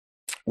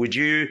would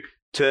you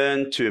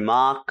turn to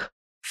Mark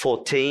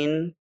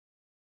 14?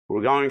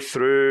 We're going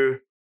through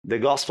the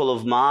Gospel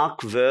of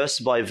Mark verse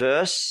by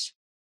verse.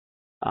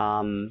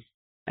 And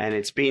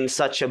it's been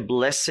such a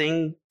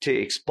blessing to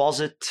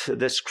exposit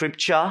the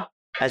scripture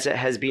as it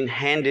has been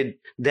handed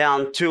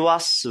down to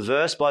us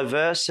verse by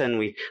verse. And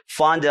we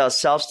find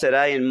ourselves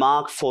today in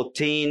Mark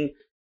 14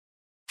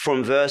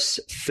 from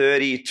verse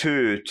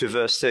 32 to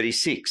verse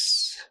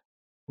 36.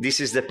 This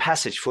is the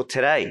passage for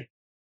today.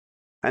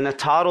 And the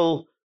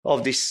title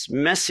of this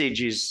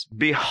message is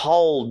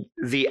Behold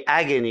the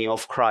Agony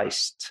of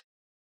Christ.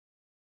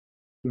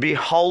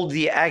 Behold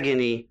the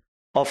agony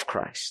of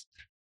Christ.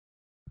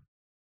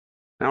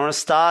 And I want to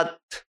start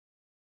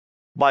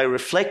by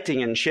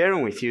reflecting and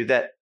sharing with you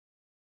that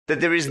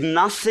there is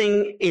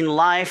nothing in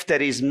life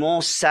that is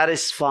more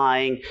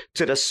satisfying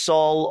to the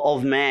soul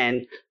of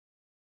man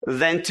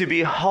than to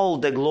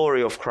behold the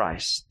glory of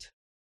Christ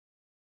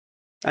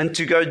and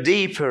to go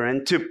deeper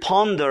and to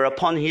ponder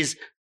upon his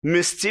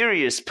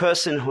mysterious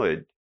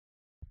personhood.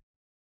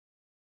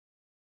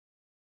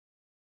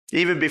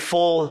 Even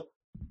before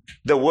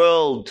the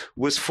world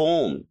was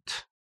formed,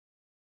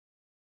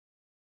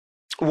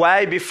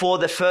 way before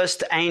the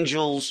first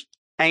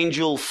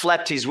angel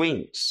flapped his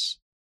wings,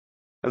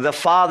 the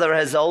Father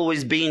has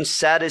always been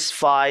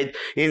satisfied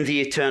in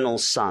the eternal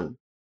Son.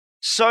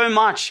 So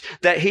much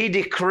that he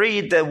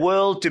decreed the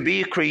world to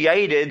be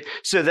created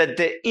so that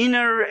the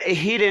inner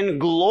hidden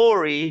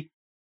glory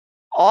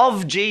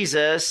of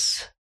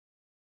Jesus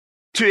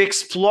to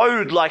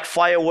explode like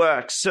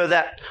fireworks, so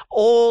that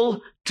all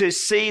to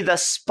see the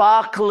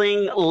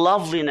sparkling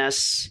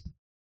loveliness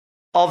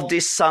of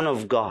this Son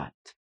of God.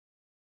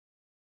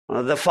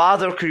 The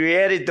Father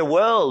created the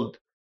world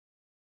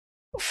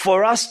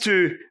for us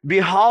to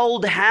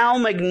behold how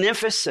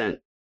magnificent,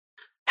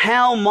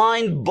 how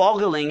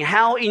mind-boggling,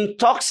 how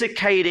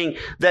intoxicating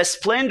the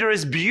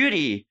splendorous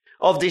beauty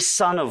of this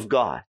Son of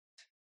God.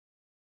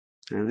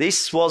 And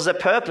this was the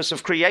purpose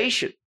of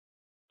creation.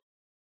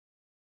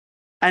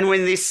 And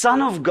when this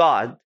Son of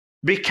God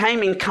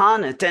became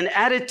incarnate and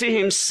added to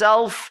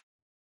himself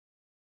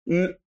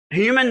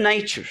human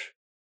nature,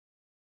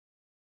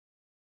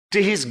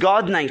 to his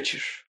God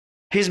nature,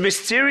 his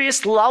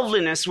mysterious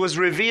loveliness was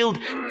revealed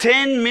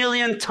 10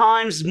 million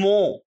times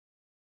more.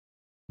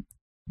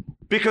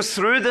 Because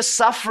through the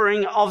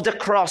suffering of the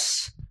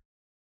cross,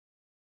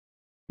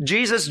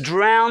 Jesus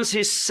drowns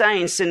his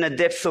saints in the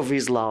depth of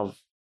his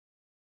love.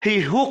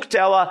 He hooked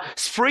our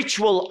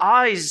spiritual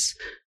eyes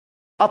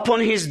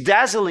upon his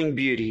dazzling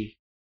beauty.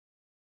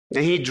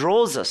 And he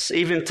draws us,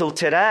 even till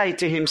today,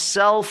 to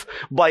himself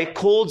by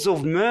cords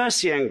of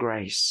mercy and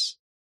grace.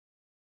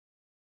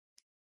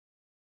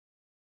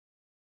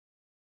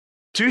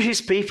 To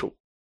his people.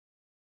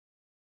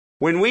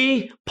 When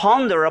we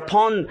ponder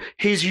upon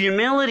his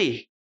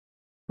humility,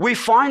 we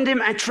find him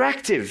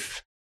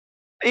attractive.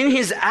 In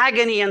his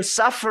agony and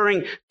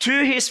suffering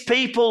to his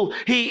people,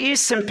 he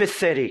is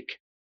sympathetic.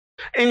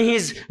 In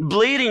his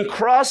bleeding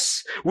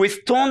cross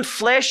with torn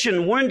flesh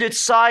and wounded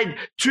side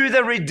to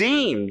the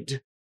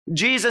redeemed,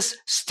 Jesus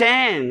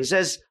stands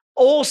as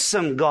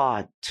awesome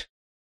God,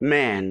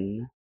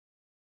 man.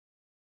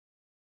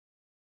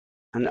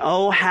 And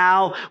oh,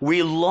 how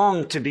we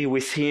long to be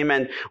with him,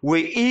 and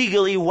we're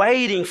eagerly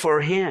waiting for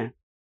him.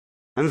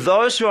 And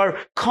those who are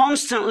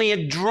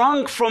constantly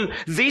drunk from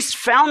this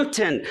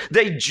fountain,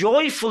 they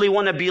joyfully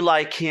want to be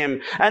like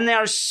him. And they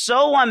are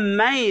so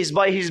amazed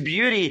by his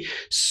beauty,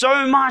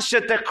 so much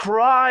that the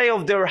cry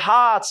of their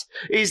hearts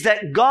is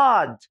that,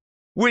 God,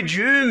 would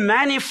you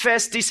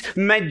manifest this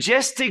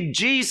majestic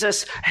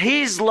Jesus,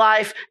 his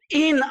life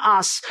in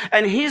us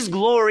and his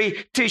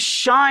glory to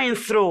shine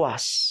through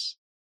us?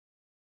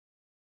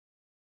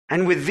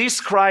 And with this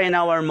cry in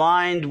our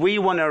mind, we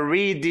want to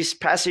read this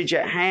passage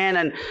at hand,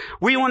 and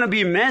we want to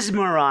be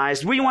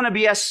mesmerized. We want to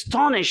be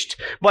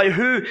astonished by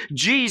who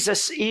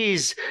Jesus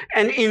is.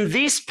 And in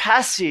this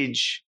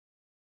passage,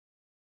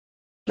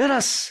 let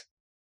us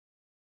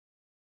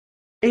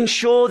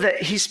ensure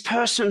that his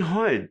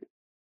personhood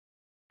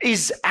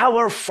is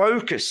our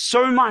focus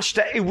so much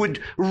that it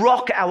would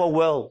rock our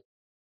world.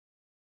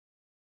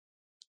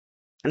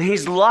 And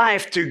his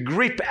life to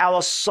grip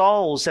our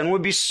souls, and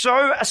we'll be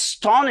so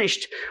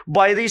astonished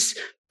by this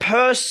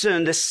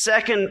person, the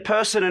second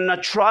person in a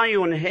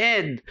triune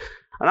head.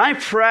 And I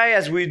pray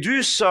as we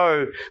do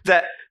so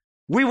that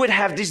we would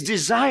have this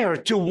desire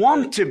to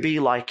want to be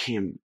like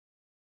him.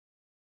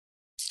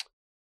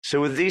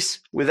 So with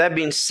that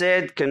being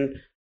said,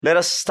 let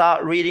us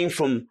start reading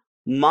from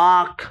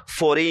Mark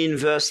 14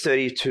 verse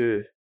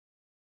 32. It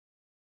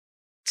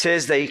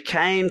says they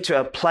came to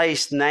a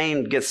place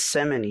named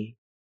Gethsemane.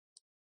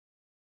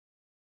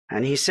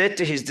 And he said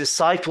to his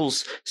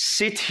disciples,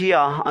 sit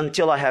here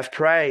until I have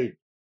prayed.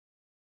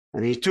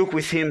 And he took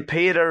with him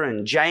Peter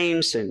and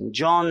James and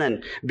John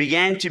and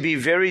began to be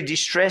very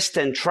distressed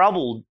and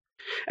troubled.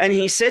 And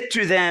he said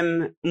to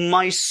them,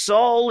 my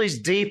soul is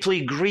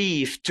deeply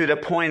grieved to the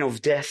point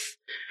of death.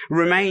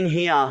 Remain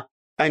here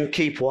and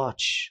keep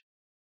watch.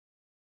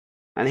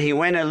 And he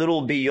went a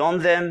little beyond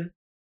them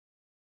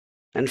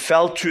and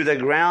fell to the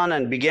ground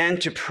and began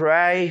to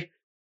pray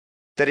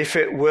that if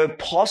it were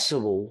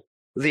possible,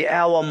 the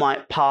hour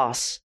might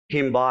pass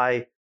him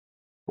by.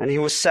 And he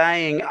was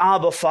saying,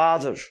 Abba,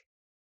 Father,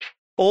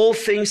 all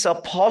things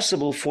are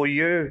possible for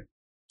you.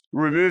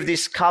 Remove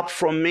this cup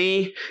from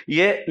me,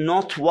 yet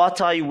not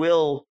what I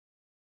will,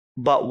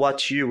 but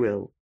what you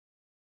will.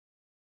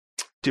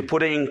 To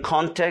put it in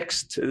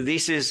context,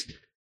 this is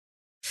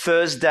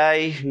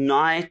Thursday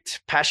night,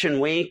 Passion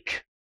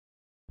Week.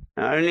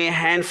 Only a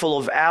handful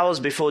of hours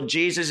before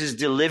Jesus is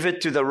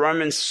delivered to the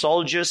Roman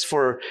soldiers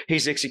for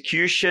his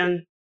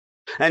execution.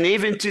 And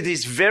even to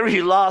these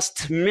very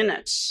last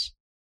minutes,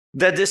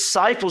 the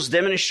disciples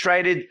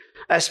demonstrated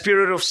a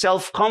spirit of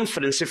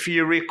self-confidence. If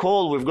you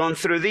recall, we've gone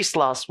through this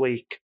last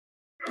week.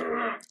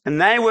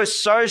 And they were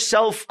so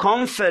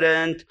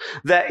self-confident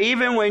that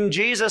even when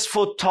Jesus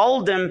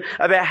foretold them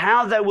about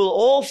how they will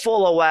all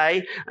fall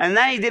away, and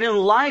they didn't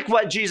like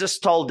what Jesus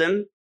told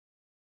them,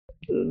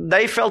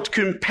 they felt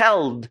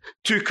compelled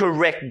to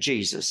correct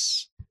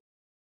Jesus.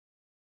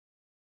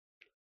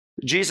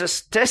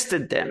 Jesus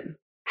tested them.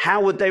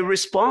 How would they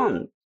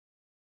respond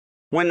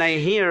when they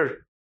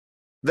hear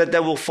that they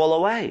will fall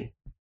away?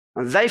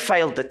 They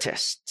failed the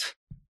test.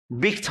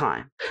 Big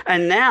time.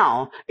 And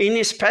now, in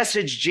this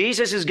passage,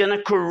 Jesus is going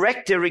to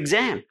correct their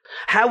exam.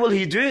 How will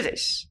he do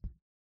this?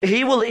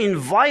 He will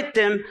invite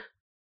them,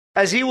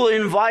 as he will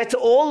invite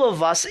all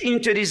of us,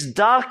 into this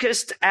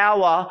darkest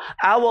hour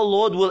our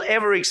Lord will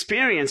ever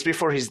experience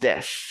before his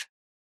death.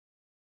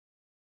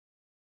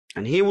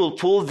 And he will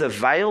pull the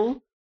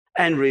veil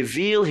and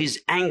reveal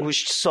his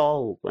anguished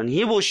soul. And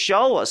he will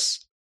show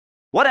us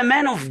what a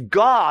man of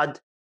God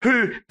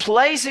who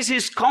places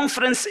his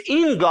confidence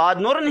in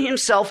God, not in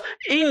himself,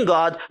 in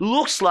God,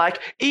 looks like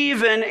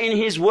even in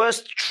his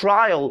worst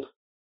trial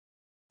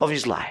of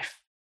his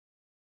life.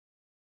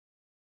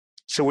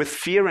 So with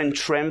fear and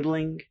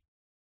trembling,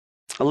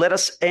 let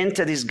us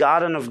enter this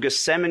Garden of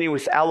Gethsemane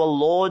with our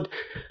Lord,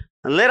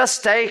 and let us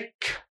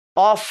take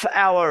off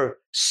our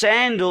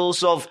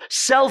sandals of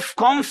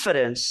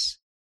self-confidence,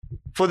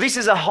 for this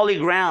is a holy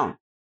ground.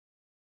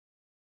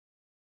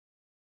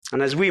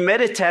 And as we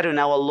meditate on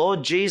our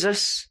Lord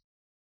Jesus,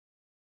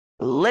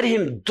 let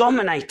him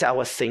dominate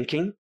our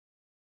thinking.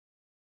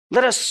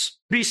 Let us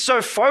be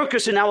so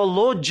focused on our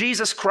Lord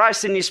Jesus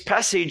Christ in this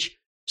passage,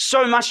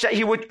 so much that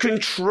he would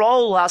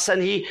control us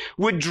and he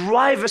would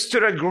drive us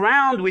to the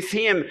ground with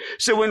him.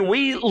 So when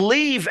we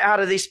leave out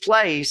of this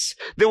place,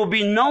 there will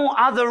be no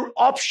other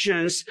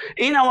options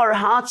in our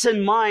hearts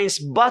and minds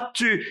but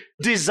to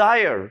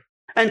desire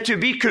and to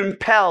be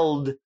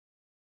compelled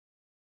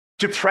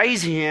to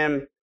praise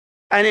him.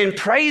 And in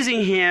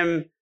praising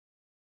him,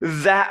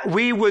 that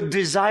we would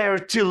desire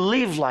to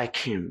live like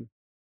him.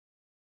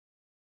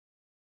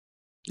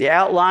 The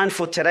outline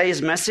for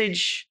today's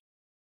message,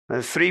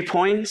 3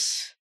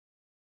 points.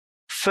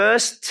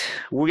 First,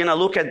 we're going to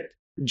look at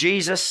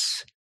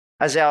Jesus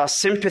as our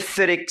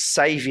sympathetic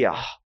Savior.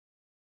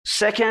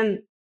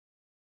 Second,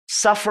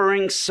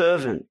 suffering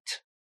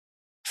servant.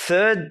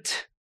 Third,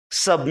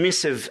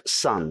 submissive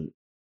son.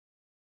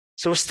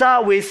 So we'll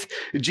start with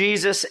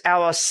Jesus,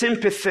 our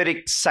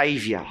sympathetic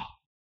Savior.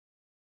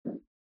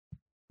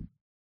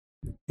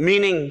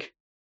 Meaning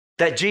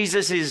that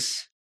Jesus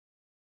is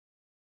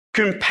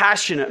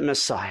compassionate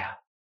Messiah.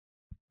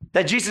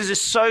 That Jesus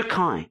is so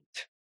kind,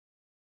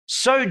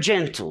 so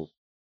gentle,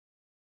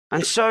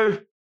 and so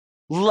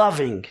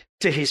loving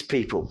to his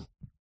people.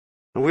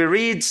 And we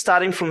read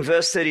starting from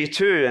verse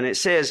 32, and it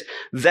says,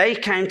 they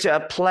came to a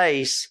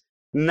place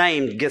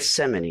named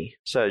Gethsemane.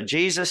 So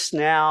Jesus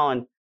now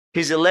and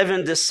his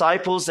 11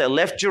 disciples, they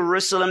left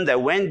Jerusalem, they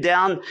went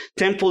down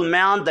Temple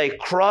Mount, they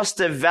crossed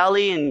the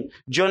valley. In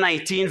John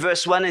 18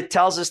 verse 1, it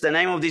tells us the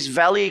name of this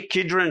valley,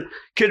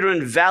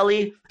 Kidron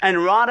Valley.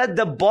 And right at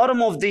the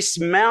bottom of this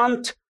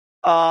Mount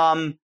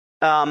of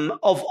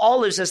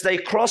Olives, as they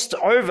crossed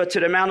over to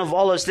the Mount of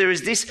Olives, there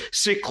is this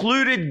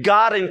secluded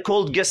garden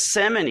called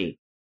Gethsemane.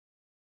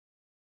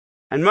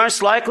 And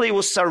most likely it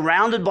was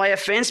surrounded by a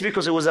fence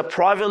because it was a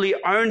privately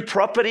owned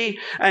property.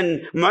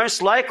 And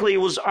most likely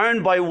it was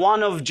owned by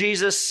one of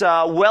Jesus'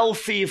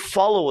 wealthy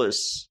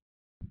followers.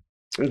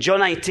 And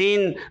John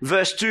 18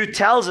 verse 2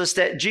 tells us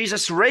that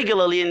Jesus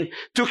regularly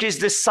took his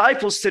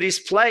disciples to this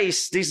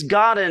place, this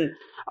garden,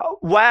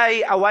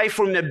 way away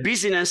from the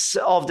busyness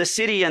of the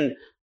city, and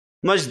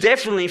most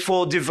definitely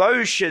for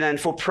devotion and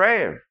for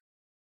prayer.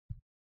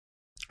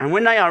 And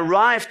when they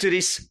arrived to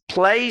this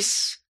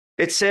place,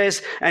 it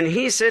says, and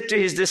he said to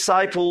his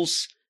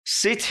disciples,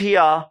 sit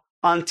here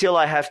until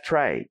I have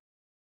prayed.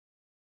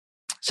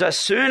 So as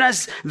soon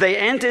as they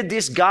entered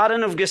this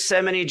Garden of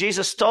Gethsemane,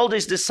 Jesus told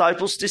his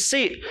disciples to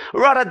sit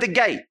right at the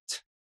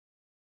gate.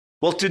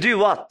 Well, to do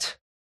what?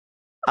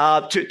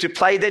 To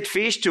play that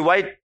fish, to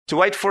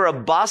wait for a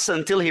bus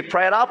until he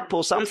prayed up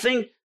or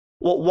something?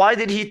 Well, why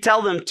did he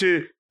tell them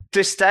to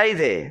stay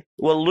there?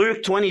 Well,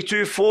 Luke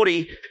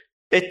 22:40,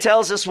 it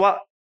tells us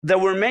what they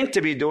were meant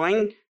to be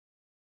doing.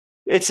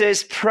 It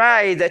says,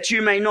 pray that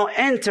you may not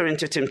enter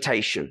into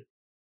temptation.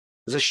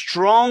 The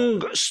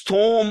strong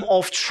storm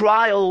of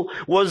trial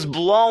was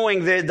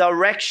blowing their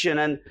direction,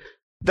 and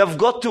they've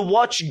got to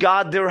watch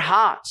guard their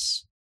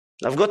hearts.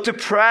 They've got to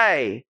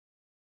pray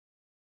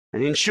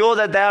and ensure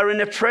that they are in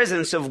the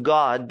presence of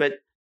God. But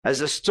as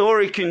the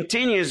story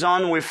continues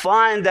on, we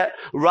find that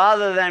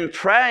rather than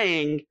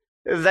praying,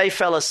 they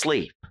fell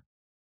asleep.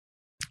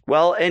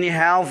 Well,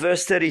 anyhow,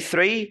 verse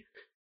 33,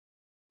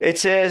 it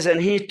says,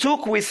 and he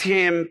took with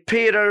him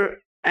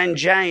Peter and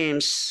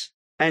James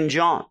and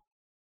John.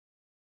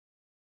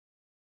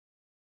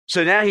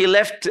 So now he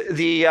left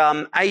the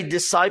 8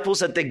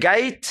 disciples at the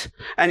gate,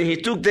 and he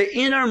took the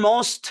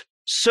innermost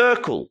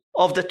circle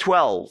of the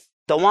 12,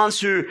 the ones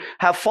who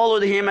have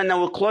followed him and that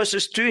were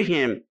closest to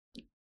him.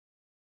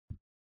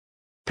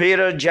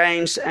 Peter,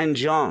 James, and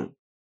John.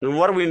 And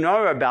what do we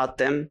know about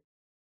them?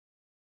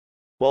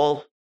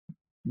 Well,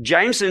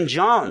 James and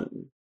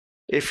John,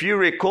 if you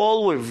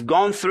recall, we've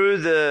gone through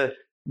the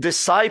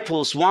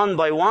disciples one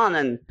by one,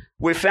 and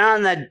we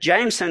found that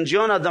James and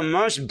John are the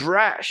most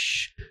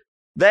brash.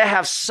 They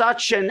have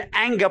such an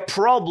anger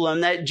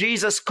problem that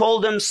Jesus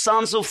called them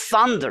sons of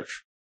thunder.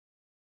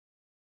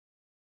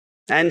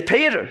 And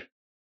Peter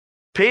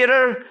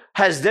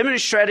has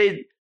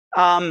demonstrated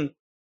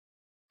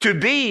to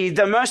be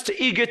the most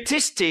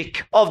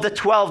egotistic of the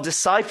 12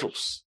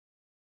 disciples.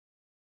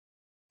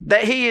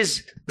 That he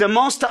is the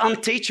most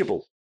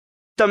unteachable,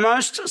 the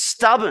most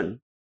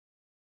stubborn,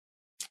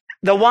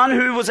 the one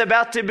who was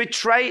about to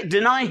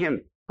deny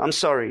him.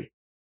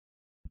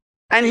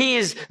 And he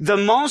is the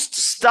most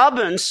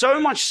stubborn,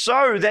 so much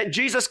so that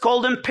Jesus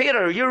called him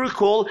Peter. You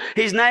recall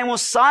his name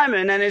was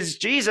Simon, and it's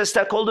Jesus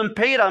that called him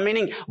Peter,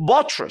 meaning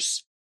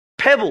buttress,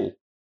 pebble.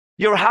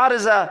 Your heart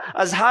is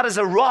as hard as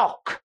a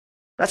rock.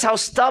 That's how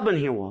stubborn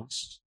he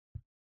was.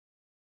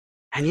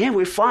 And yet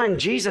we find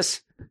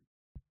Jesus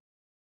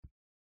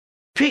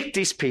picked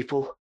these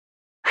people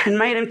and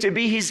made them to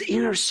be his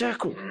inner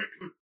circle.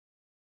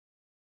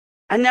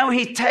 And now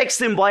he takes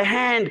them by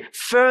hand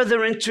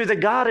further into the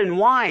garden.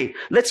 Why?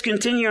 Let's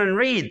continue and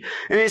read.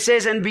 And it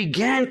says, and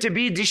began to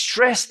be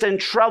distressed and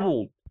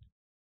troubled.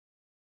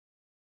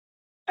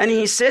 And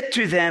he said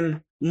to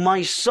them,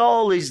 my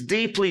soul is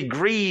deeply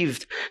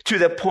grieved to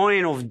the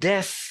point of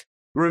death.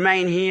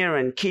 Remain here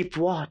and keep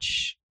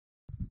watch.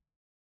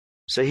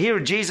 So here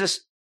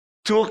Jesus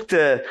took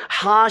the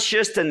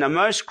harshest and the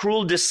most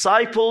cruel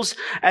disciples,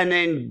 and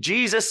then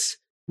Jesus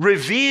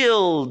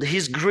revealed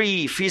his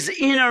grief, his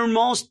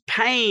innermost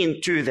pain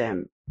to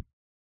them.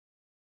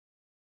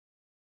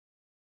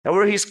 They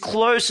were his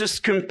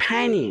closest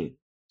companions.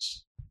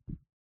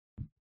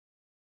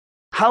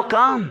 How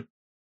come?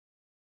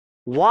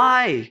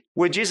 Why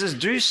would Jesus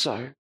do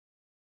so?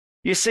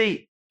 You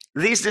see,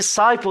 these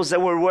disciples, they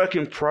were work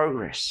in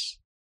progress.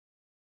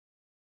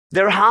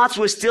 Their hearts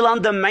were still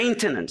under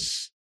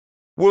maintenance.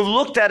 We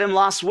looked at them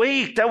last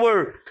week. They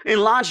were in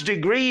large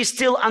degree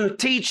still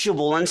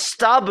unteachable and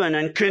stubborn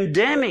and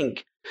condemning.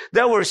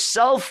 They were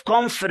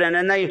self-confident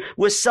and they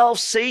were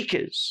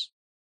self-seekers.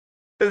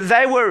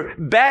 They were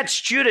bad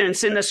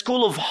students in the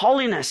school of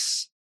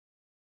holiness.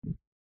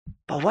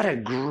 But what a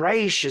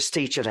gracious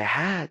teacher they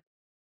had.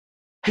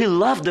 He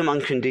loved them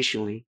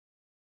unconditionally.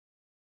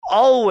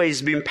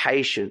 Always been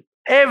patient,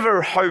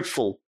 ever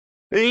hopeful.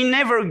 He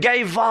never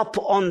gave up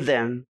on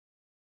them.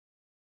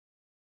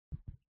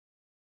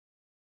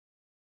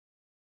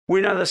 We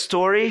know the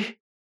story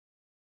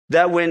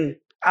that when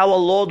our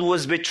Lord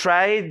was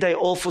betrayed, they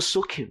all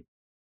forsook him.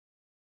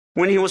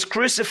 When he was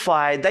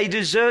crucified, they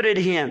deserted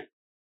him.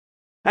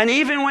 And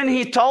even when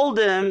he told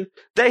them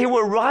that he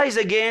will rise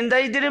again,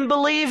 they didn't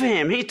believe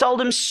him. He told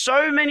them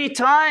so many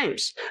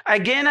times,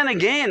 again and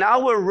again, I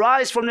will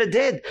rise from the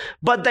dead.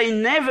 But they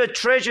never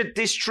treasured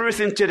this truth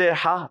into their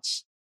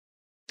hearts.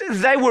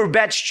 They were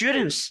bad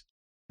students.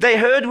 They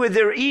heard with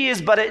their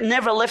ears, but it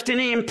never left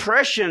any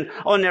impression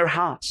on their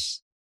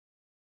hearts.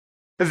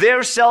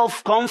 Their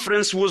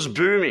self-confidence was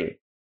booming.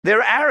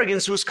 Their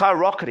arrogance was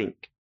skyrocketing.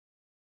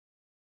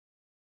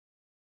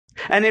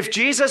 And if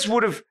Jesus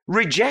would have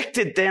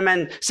rejected them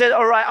and said,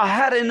 all right, I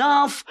had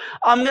enough,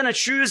 I'm going to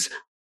choose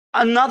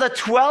another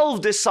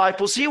 12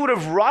 disciples, he would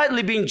have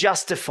rightly been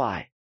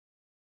justified.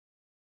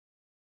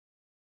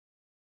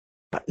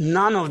 But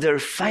none of their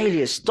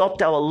failures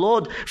stopped our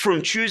Lord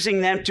from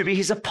choosing them to be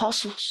his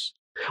apostles.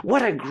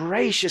 What a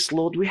gracious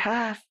Lord we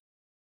have.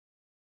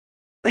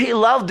 He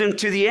loved them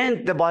to the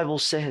end, the Bible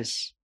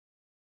says.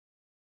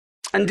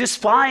 And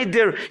despite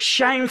their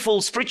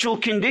shameful spiritual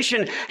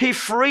condition, he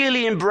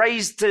freely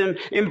embraced them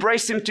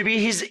to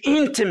be his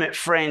intimate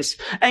friends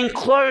and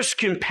close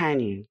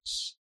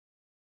companions.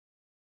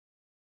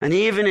 And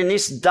even in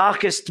these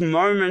darkest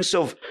moments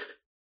of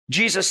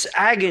Jesus'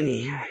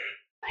 agony,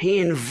 he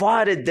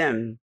invited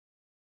them.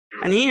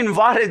 And he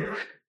invited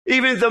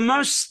even the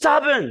most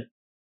stubborn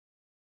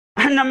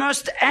and the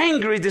most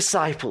angry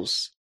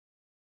disciples.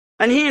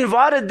 And he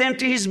invited them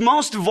to his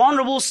most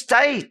vulnerable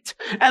state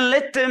and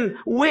let them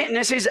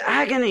witness his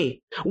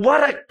agony.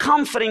 What a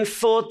comforting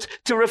thought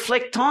to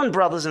reflect on,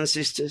 brothers and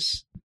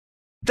sisters.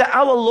 That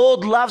our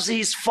Lord loves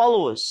his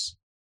followers.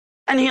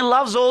 And he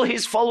loves all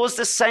his followers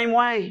the same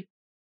way.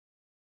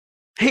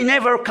 He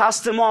never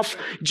cast them off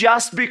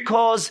just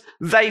because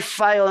they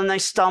fail and they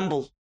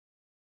stumble.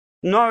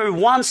 No,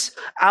 once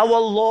our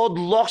Lord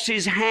locks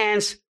his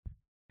hands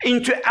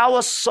into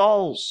our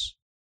souls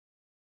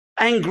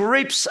and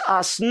grips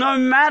us, no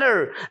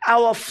matter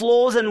our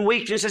flaws and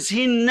weaknesses,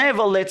 he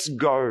never lets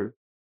go.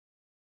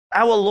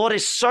 Our Lord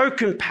is so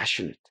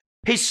compassionate.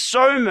 He's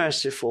so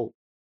merciful.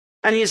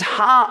 And his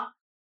heart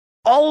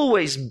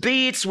always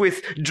beats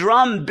with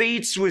drum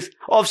beats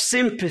of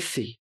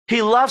sympathy.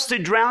 He loves to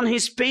drown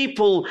his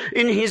people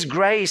in his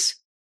grace.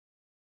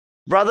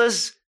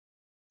 Brothers,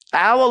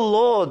 our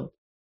Lord,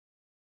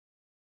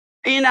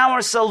 in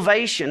our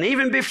salvation,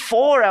 even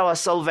before our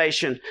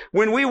salvation,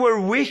 when we were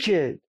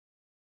wicked,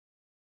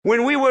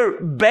 when we were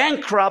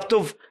bankrupt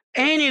of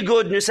any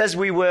goodness as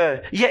we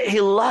were, yet he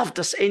loved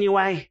us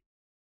anyway.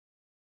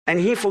 And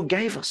he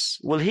forgave us.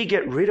 Will he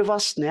get rid of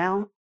us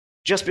now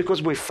just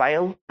because we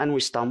fail and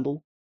we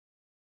stumble?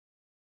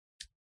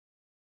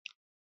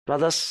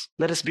 Brothers,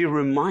 let us be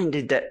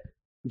reminded that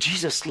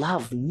Jesus'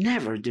 love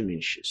never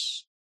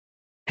diminishes.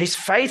 His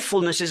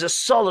faithfulness is as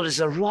solid as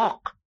a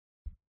rock.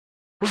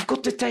 We've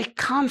got to take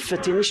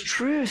comfort in his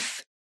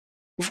truth.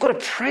 We've got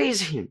to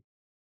praise him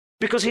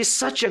because he's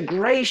such a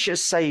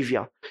gracious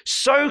Savior,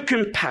 so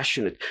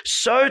compassionate,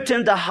 so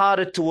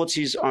tender-hearted towards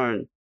his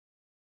own.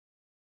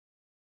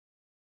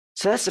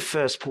 So that's the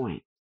first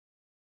point.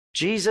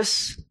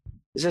 Jesus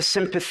is a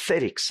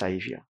sympathetic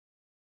Savior.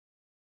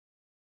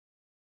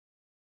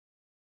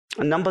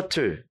 And number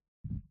two,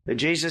 that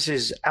Jesus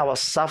is our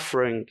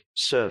suffering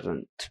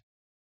servant.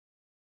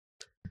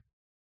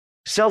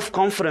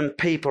 Self-confident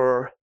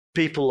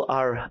people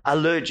are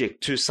allergic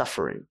to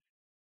suffering,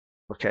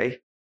 okay?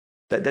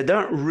 That they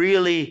don't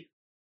really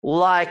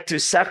like to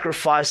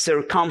sacrifice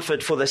their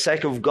comfort for the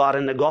sake of God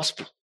and the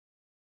gospel.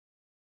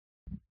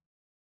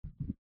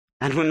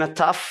 And when the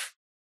tough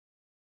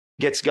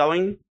gets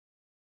going,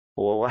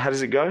 or how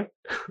does it go?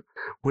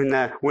 when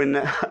the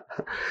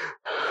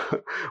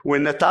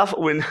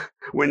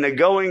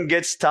going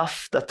gets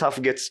tough, the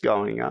tough gets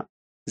going. Huh?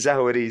 Is that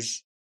how it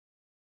is?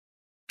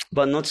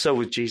 But not so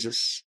with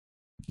Jesus.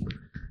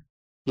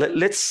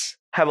 Let's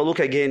have a look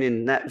again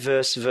in that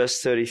verse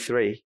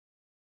 33.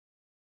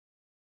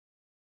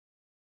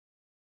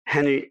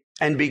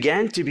 And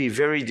began to be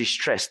very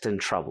distressed and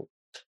troubled.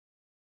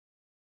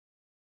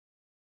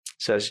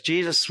 So as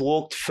Jesus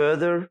walked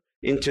further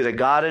into the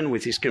garden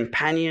with his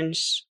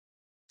companions,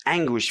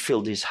 anguish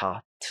filled his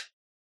heart.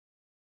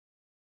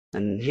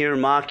 And here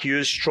Mark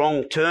used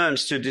strong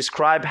terms to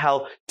describe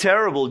how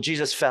terrible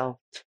Jesus felt.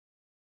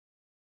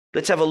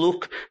 Let's have a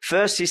look.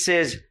 First, he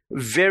says,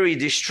 very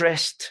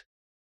distressed.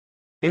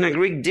 In a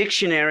Greek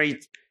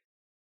dictionary,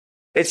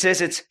 it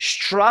says it's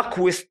struck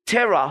with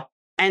terror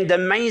and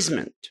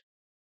amazement.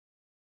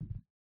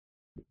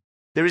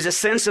 There is a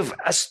sense of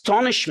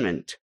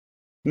astonishment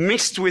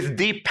mixed with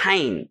deep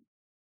pain.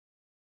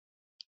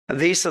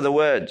 These are the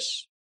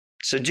words.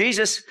 So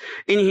Jesus,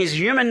 in his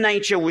human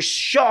nature, was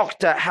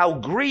shocked at how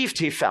grieved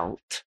he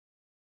felt.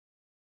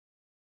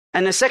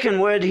 And the second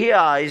word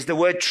here is the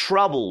word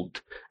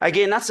troubled.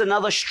 Again, that's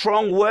another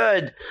strong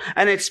word,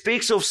 and it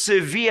speaks of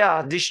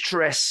severe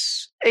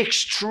distress,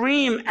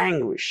 extreme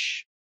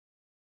anguish.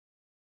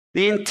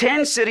 The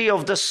intensity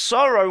of the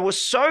sorrow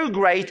was so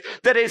great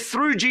that it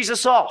threw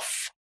Jesus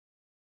off.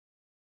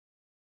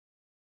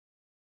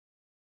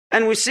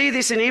 And we see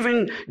this in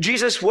even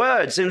Jesus'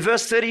 words in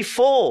verse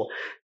 34.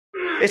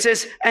 It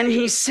says, and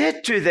he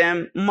said to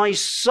them, my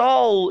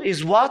soul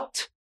is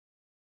what?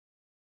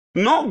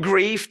 Not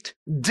grieved,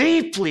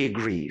 deeply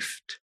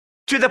grieved,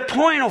 to the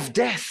point of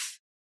death.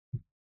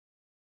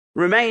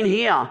 Remain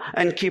here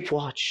and keep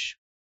watch.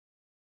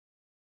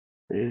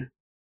 Yeah.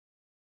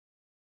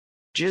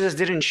 Jesus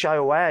didn't shy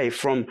away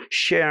from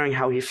sharing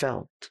how he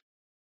felt.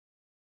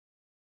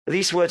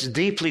 These words,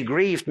 deeply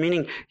grieved,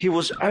 meaning he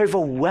was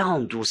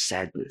overwhelmed with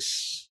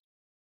sadness.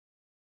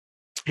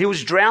 He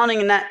was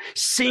drowning in that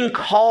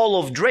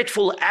sinkhole of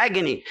dreadful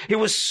agony. He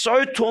was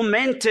so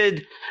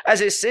tormented, as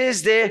it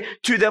says there,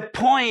 to the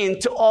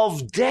point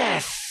of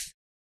death.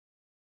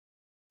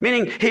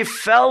 Meaning he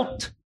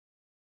felt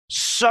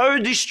so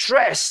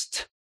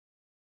distressed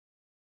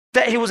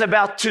that he was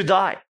about to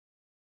die.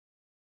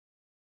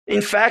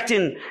 In fact,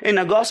 in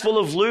the Gospel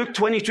of Luke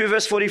 22,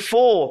 verse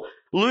 44,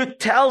 Luke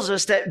tells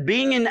us that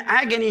being in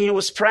agony, he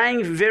was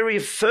praying very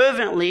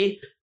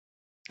fervently.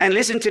 And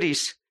listen to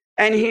this.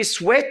 And his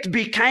sweat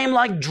became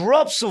like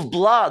drops of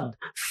blood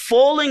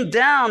falling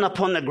down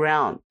upon the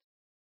ground.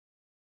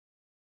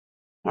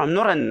 I'm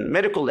not a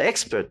medical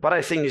expert, but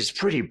I think it's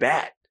pretty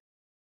bad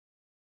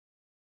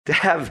to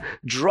have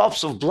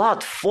drops of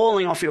blood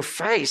falling off your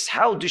face.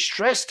 How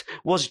distressed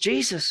was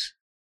Jesus?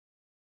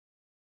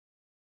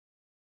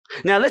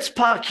 Now let's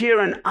park here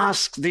and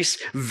ask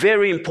this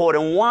very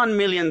important $1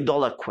 million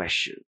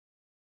question.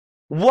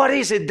 What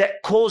is it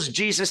that caused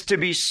Jesus to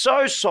be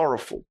so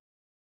sorrowful?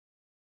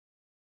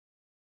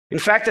 In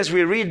fact, as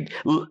we read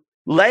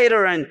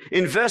later and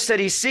in verse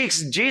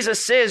 36,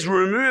 Jesus says,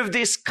 remove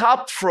this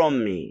cup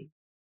from me.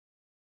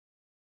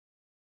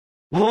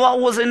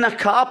 What was in the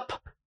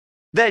cup?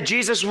 that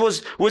Jesus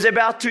was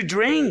about to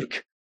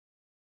drink?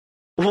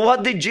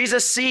 What did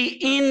Jesus see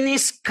in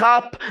this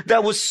cup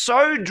that was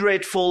so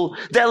dreadful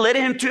that led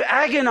him to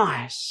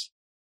agonize?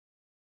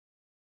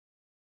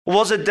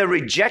 Was it the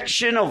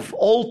rejection of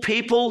all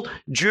people,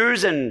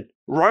 Jews and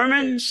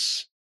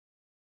Romans?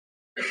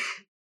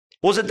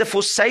 Was it the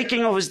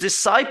forsaking of his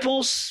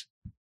disciples?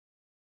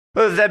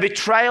 Or the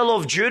betrayal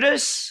of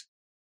Judas?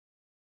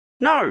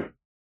 No.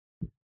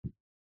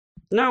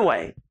 No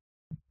way.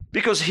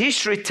 Because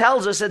history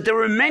tells us that there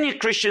were many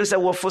Christians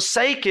that were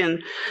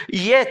forsaken,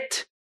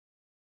 yet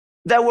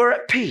they were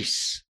at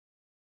peace.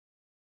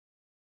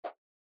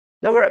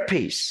 They were at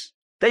peace.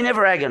 They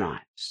never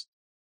agonized.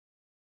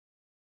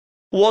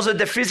 Was it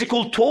the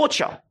physical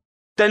torture,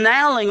 the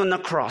nailing on the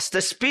cross,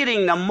 the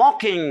spitting, the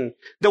mocking,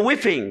 the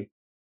whipping?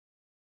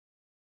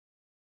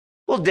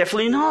 Well,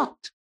 definitely not.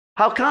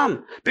 How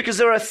come? Because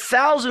there are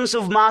thousands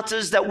of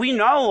martyrs that we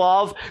know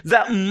of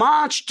that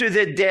marched to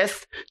their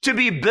death to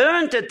be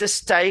burnt at the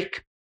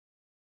stake,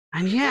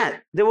 and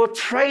yet there were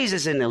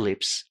praises in their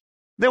lips.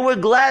 There were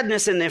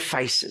gladness in their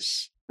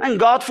faces. And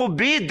God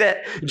forbid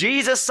that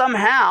Jesus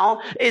somehow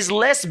is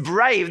less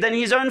brave than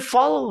his own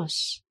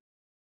followers.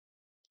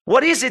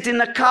 What is it in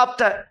the cup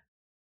that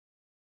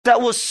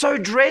was so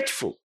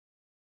dreadful?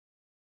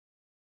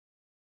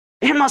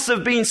 It must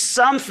have been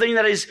something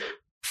that is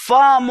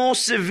far more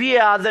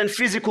severe than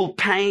physical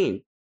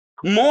pain,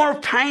 more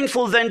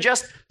painful than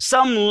just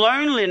some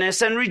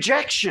loneliness and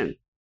rejection.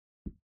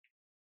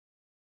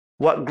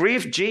 What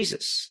grieved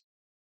Jesus?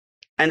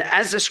 And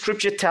as the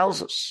scripture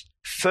tells us,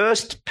 1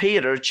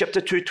 Peter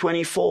chapter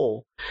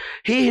 2:24,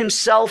 he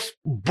himself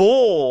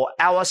bore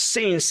our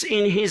sins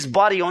in his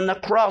body on the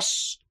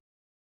cross.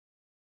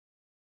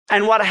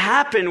 And what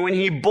happened when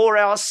he bore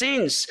our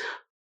sins?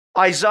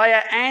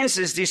 Isaiah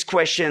answers this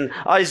question.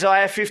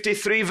 Isaiah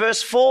 53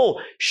 verse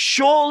 4,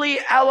 surely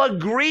our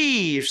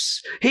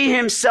griefs he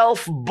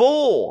himself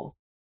bore,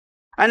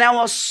 and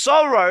our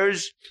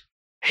sorrows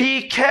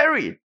he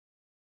carried.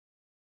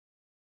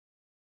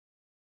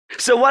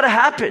 So what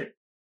happened?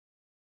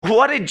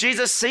 What did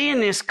Jesus see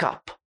in this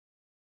cup?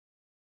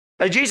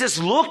 Jesus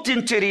looked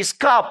into this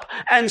cup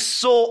and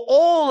saw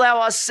all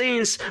our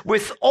sins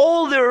with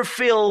all their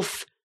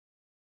filth,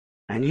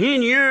 and he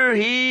knew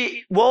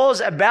he was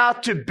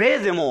about to bear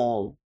them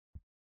all.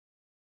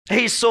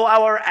 He saw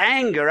our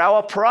anger,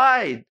 our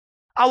pride,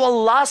 our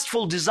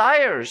lustful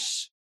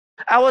desires,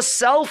 our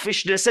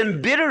selfishness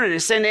and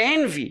bitterness and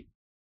envy.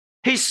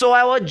 He saw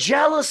our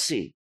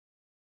jealousy.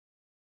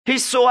 He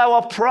saw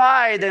our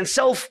pride and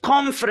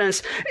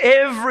self-confidence.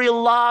 Every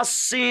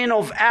last sin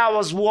of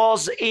ours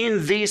was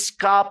in this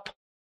cup.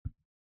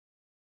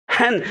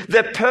 And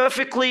the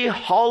perfectly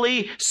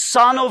holy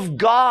Son of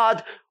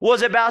God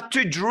was about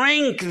to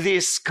drink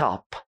this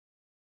cup.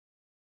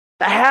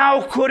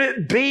 How could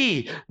it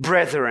be,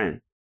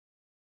 brethren?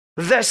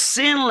 The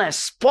sinless,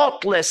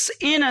 spotless,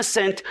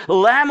 innocent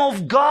Lamb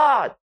of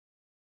God,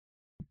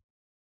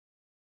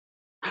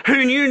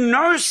 who knew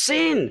no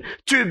sin,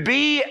 to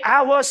be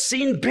our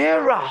sin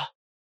bearer.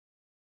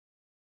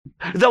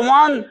 The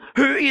one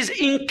who is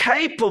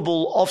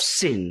incapable of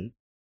sin,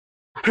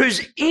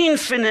 who's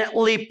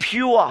infinitely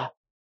pure,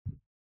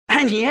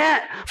 and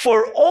yet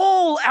for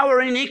all our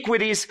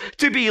iniquities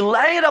to be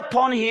laid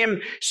upon him,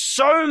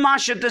 so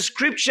much that the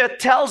scripture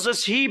tells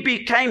us he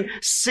became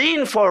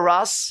sin for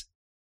us.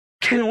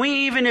 Can we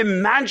even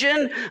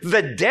imagine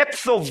the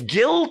depth of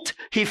guilt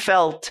he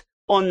felt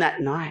on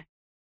that night?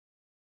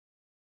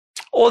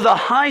 Or the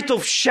height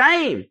of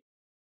shame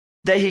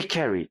that he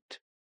carried?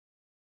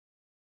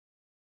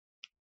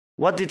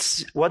 What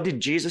did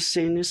Jesus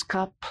see in this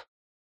cup?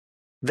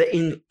 The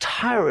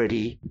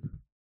entirety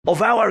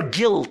of our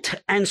guilt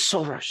and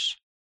sorrows.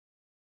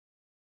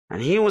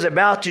 And he was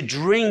about to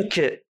drink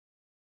it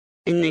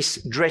in this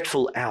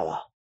dreadful hour.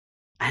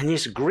 And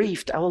this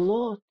grieved our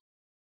Lord.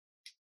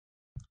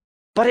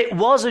 But it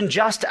wasn't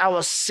just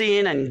our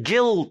sin and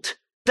guilt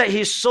that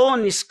he saw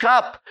in this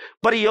cup,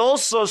 but he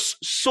also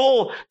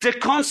saw the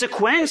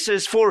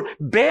consequences for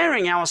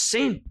bearing our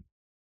sin.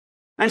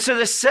 And so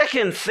the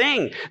second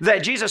thing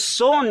that Jesus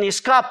saw in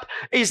this cup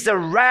is the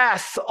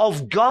wrath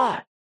of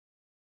God.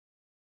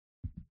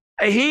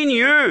 He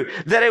knew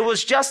that it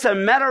was just a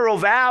matter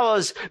of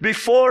hours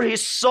before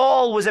his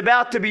soul was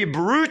about to be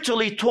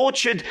brutally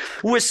tortured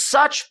with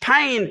such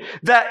pain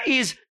that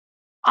is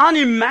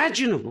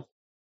unimaginable.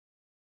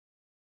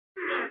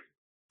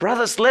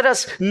 Brothers, let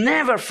us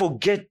never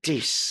forget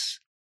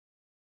this.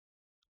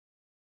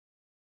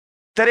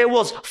 That it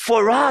was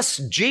for us,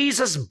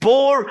 Jesus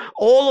bore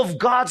all of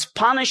God's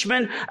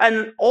punishment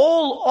and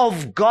all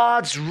of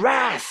God's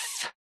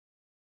wrath.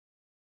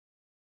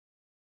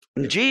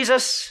 And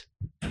Jesus,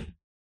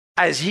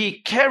 as he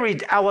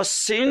carried our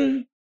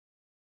sin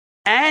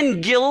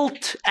and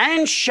guilt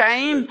and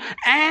shame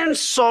and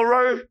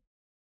sorrow,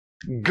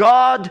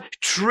 God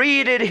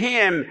treated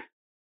him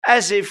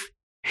as if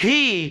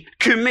he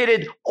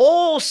committed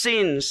all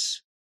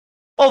sins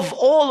of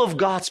all of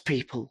God's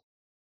people.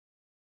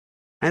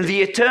 And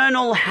the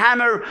eternal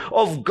hammer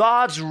of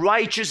God's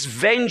righteous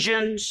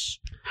vengeance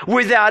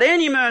without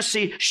any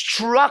mercy,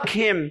 struck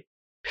him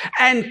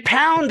and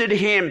pounded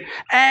him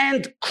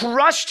and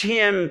crushed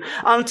him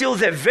until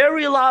the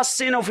very last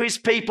sin of his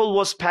people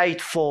was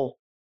paid for.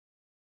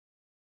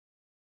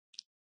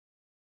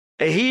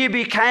 He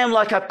became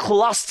like a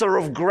cluster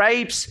of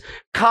grapes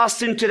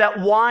cast into that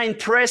wine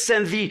press,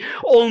 and the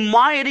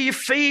almighty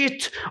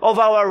feet of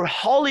our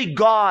holy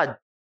God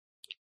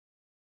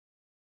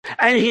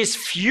and his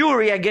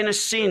fury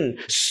against sin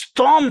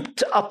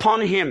stomped upon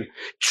him,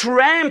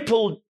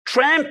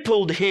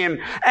 trampled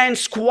him, and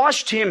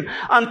squashed him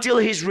until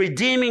his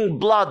redeeming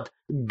blood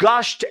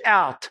gushed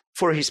out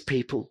for his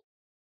people.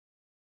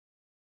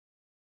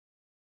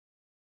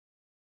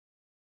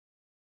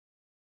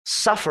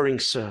 Suffering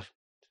servant.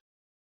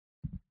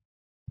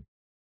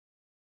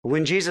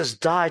 When Jesus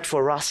died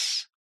for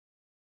us,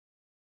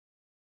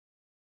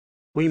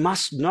 we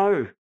must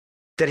know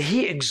that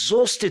he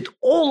exhausted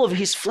all of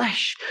his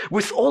flesh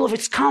with all of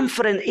its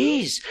comfort and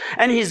ease.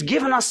 And he's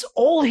given us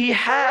all he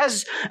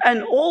has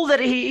and all that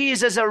he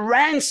is as a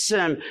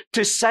ransom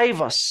to save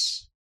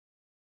us.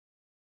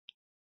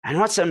 And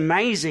what's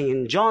amazing,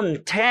 in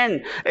John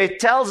 10, it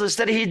tells us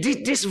that he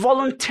did this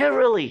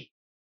voluntarily.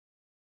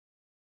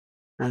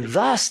 And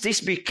thus,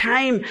 this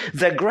became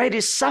the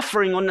greatest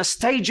suffering on the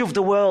stage of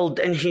the world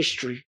and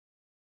history.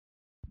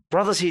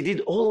 Brothers, he did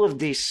all of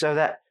this so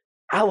that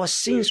our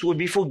sins would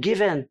be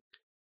forgiven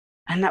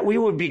and that we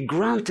would be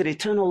granted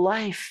eternal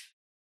life.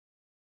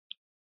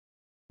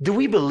 Do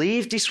we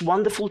believe this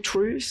wonderful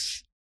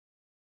truth?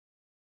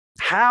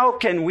 How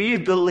can we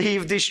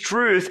believe this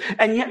truth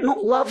and yet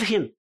not love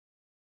him?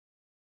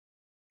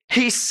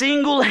 He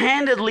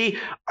single-handedly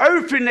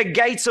opened the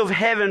gates of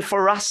heaven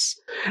for us,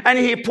 and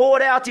he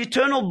poured out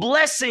eternal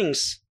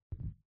blessings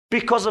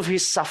because of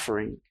his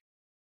suffering.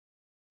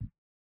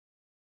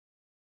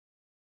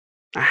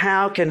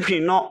 How can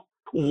we not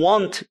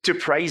want to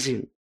praise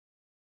him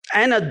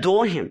and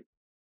adore him?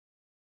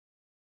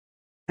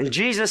 And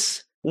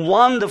Jesus'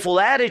 wonderful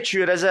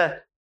attitude as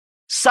a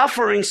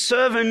suffering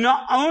servant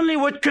not only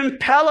would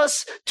compel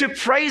us to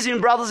praise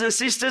him, brothers and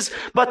sisters,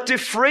 but to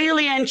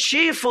freely and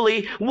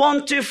cheerfully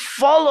want to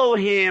follow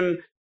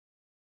him,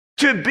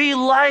 to be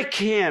like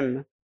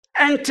him,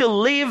 and to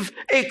live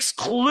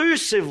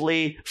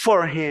exclusively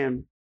for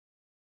him.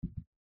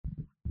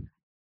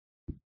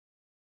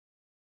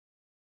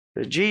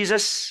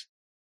 Jesus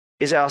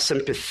is our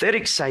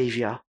sympathetic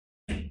Savior.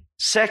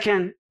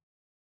 Second,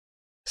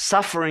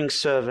 suffering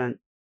servant.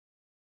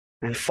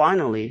 And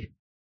finally,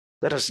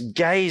 let us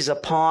gaze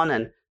upon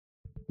and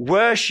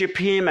worship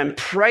him and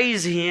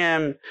praise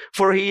him,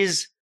 for he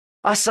is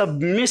a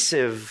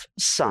submissive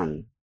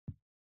son.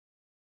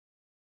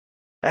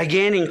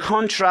 Again, in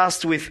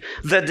contrast with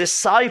the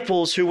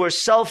disciples who were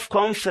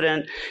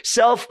self-confident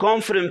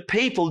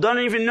people, don't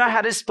even know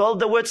how to spell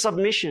the word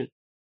submission.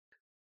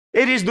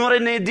 It is not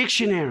in their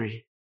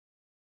dictionary.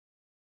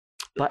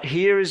 But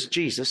here is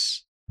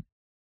Jesus,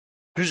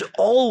 who's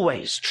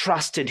always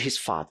trusted his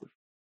Father,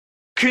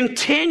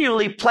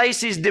 continually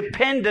places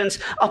dependence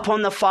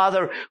upon the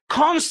Father,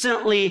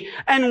 constantly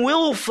and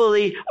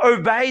willfully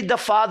obeyed the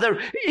Father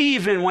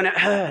even when it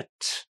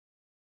hurt.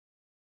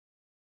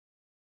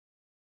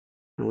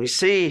 And we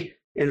see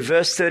in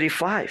verse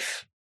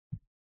 35, it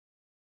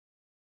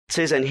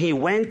says, and he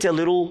went a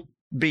little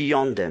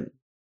beyond them.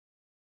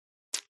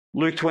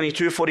 Luke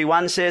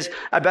 22:41 says,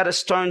 about a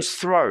stone's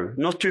throw,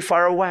 not too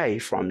far away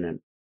from them.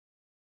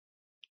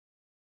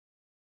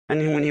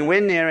 And when he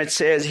went there, it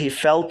says he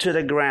fell to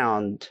the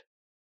ground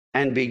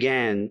and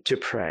began to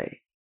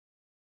pray.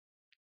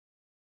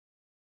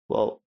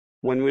 Well,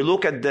 when we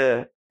look at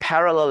the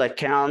parallel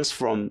accounts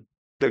from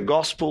the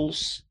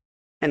Gospels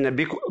and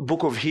the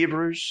book of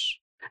Hebrews,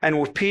 and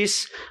we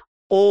piece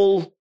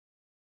all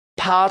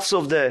parts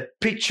of the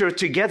picture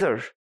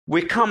together,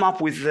 we come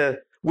up with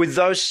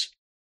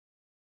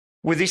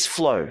this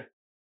flow.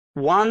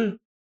 One,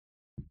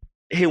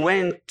 he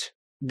went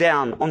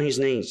down on his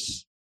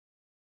knees.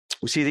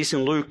 We see this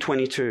in Luke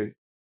 22.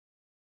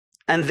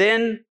 And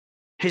then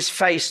his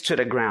face to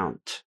the ground.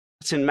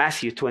 It's in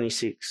Matthew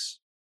 26.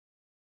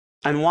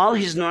 And while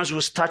his nose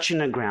was touching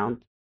the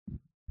ground,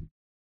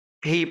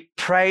 he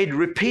prayed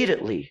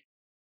repeatedly.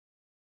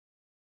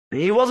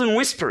 He wasn't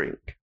whispering.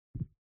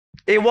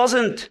 It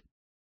wasn't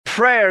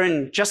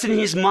prayer just in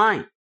his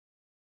mind.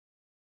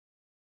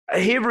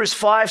 Hebrews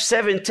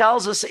 5:7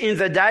 tells us in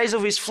the days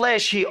of his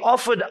flesh, he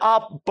offered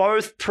up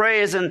both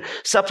prayers and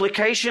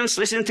supplications,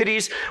 listen to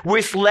this,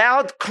 with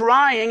loud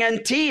crying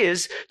and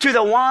tears to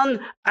the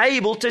one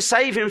able to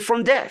save him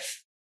from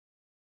death.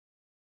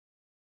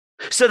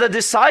 So the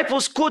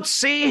disciples could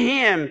see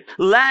him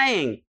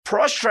laying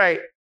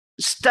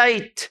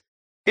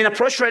in a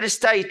prostrated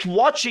state,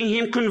 watching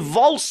him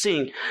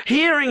convulsing,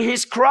 hearing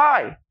his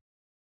cry.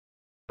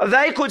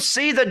 They could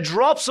see the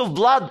drops of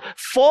blood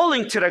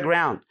falling to the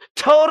ground,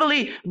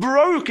 totally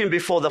broken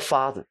before the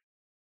Father.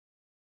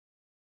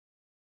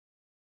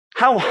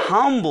 How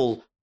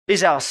humble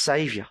is our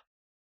Savior.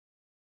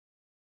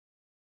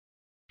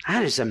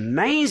 That is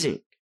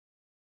amazing.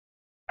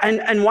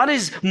 And what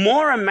is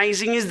more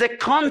amazing is the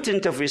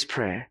content of his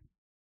prayer.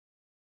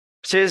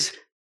 It says,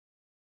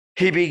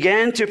 he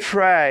began to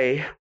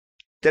pray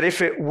that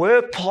if it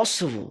were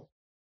possible,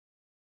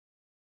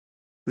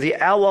 the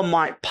hour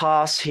might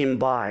pass him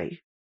by.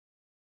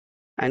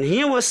 And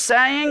he was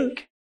saying,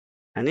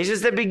 and this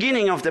is the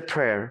beginning of the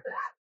prayer,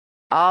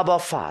 Abba,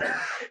 Father.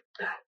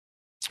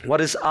 What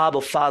does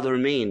Abba, Father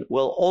mean?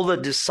 Well, all the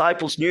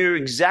disciples knew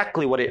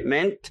exactly what it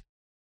meant.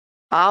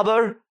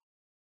 Abba,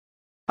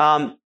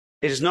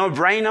 it is no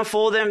brainer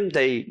for them.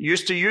 They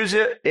used to use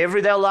it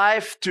everyday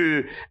life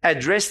to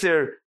address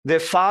their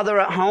father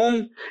at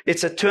home.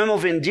 It's a term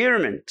of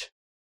endearment.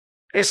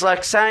 It's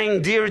like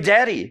saying, dear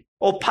daddy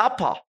or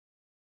papa.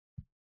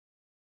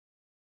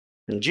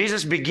 And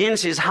Jesus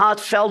begins his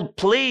heartfelt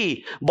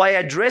plea by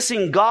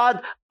addressing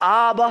God,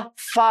 Abba,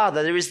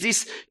 Father. There is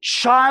this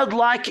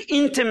childlike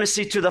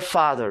intimacy to the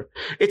Father.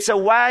 It's a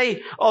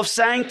way of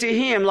saying to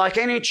him, like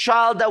any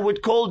child that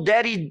would call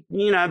daddy,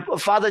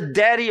 Father,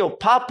 daddy or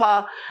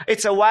papa,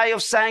 it's a way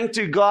of saying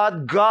to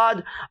God,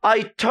 God,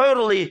 I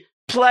totally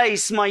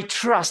place my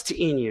trust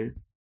in you.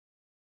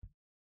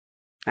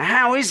 Now,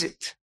 how is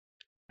it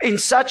in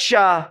such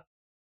a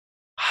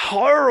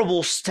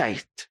horrible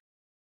state,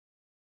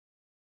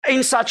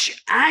 in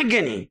such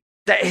agony,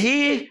 that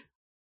he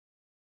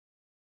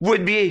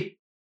would be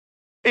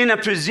in a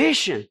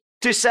position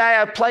to say,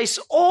 I place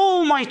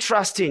all my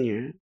trust in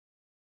you?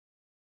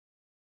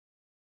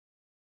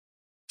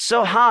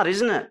 So hard,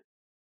 isn't it,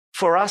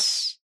 for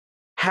us?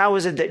 How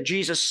is it that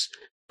Jesus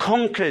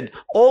conquered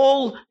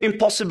all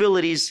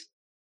impossibilities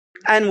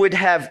and would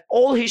have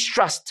all his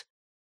trust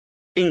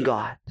in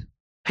God?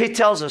 He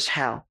tells us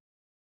how.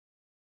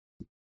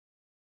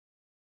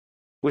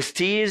 With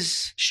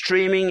tears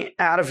streaming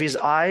out of his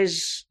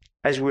eyes,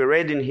 as we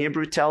read in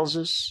Hebrew tells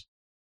us,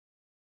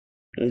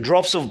 and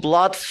drops of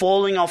blood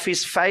falling off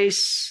his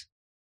face.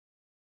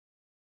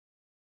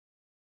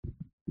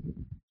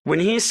 When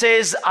he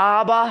says,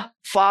 Abba,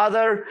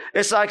 Father,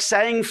 it's like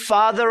saying,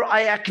 Father,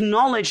 I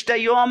acknowledge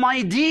that you are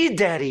my dear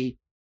daddy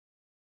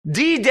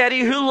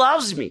who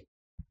loves me,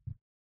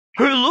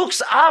 who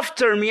looks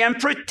after me and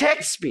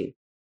protects me.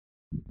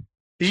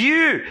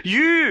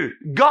 You,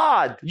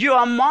 God, you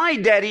are my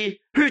daddy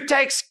who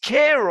takes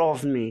care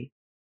of me.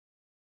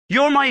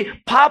 You're my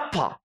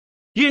papa.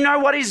 You know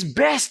what is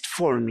best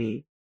for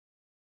me.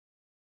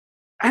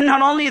 And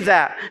not only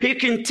that, he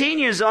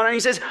continues on and he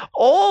says,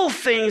 all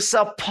things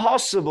are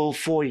possible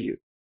for you.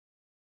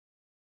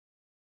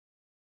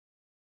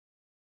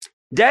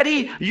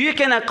 Daddy, you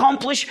can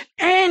accomplish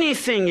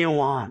anything you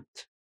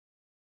want.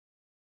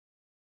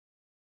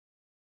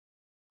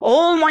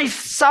 All my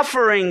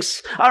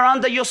sufferings are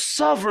under your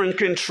sovereign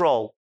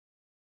control.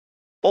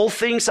 All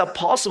things are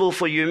possible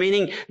for you,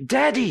 meaning,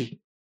 Daddy,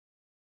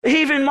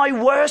 even my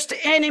worst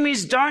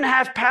enemies don't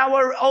have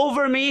power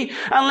over me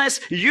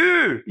unless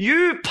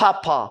you,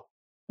 Papa,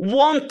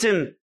 want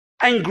him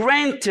and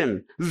grant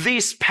him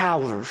this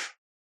power.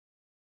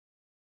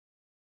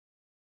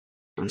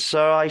 And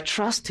so I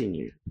trust in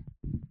you.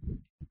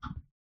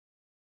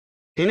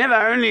 He never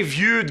only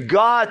viewed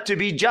God to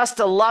be just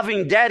a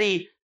loving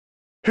daddy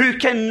who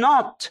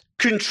cannot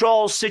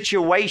control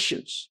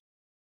situations.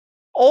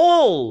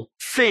 All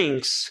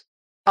things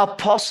are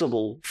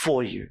possible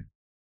for you.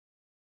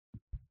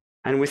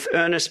 And with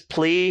earnest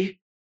plea,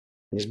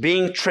 he's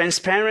being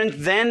transparent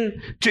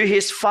then to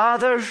his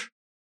Father,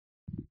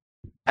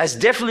 as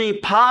definitely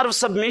part of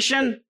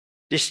submission,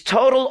 this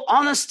total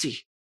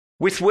honesty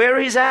with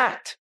where he's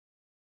at.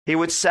 He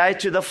would say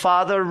to the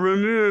Father,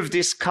 remove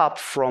this cup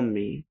from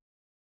me.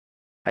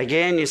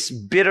 Again, this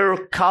bitter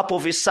cup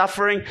of his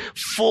suffering,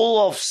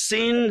 full of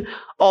sin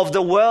of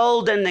the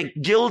world and the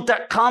guilt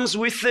that comes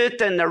with it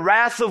and the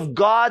wrath of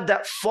God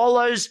that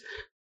follows.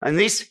 And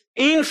this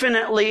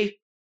infinitely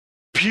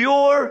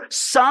pure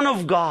Son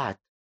of God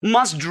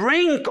must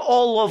drink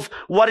all of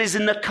what is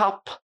in the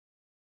cup.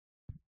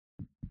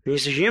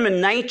 His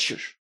human nature.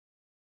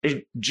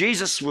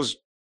 Jesus was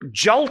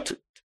jolted.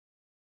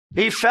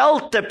 He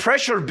felt the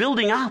pressure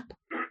building up.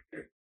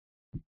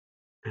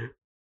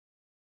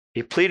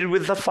 He pleaded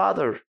with the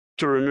Father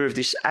to remove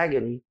this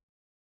agony.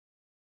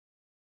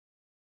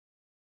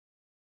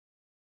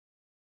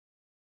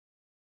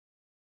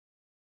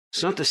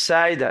 It's not to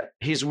say that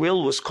his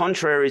will was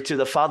contrary to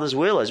the Father's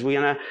will, as we're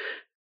going to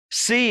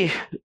see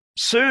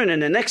soon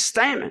in the next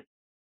statement.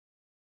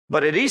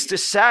 But it is to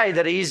say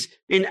that he's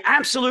in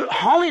absolute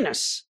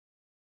holiness.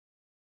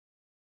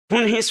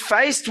 When he's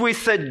faced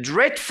with the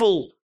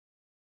dreadful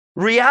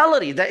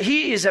reality that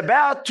he is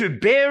about to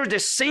bear the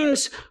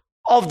sins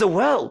of the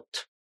world,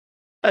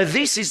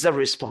 this is the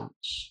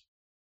response.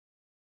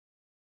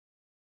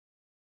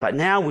 But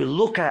now we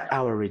look at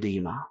our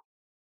Redeemer.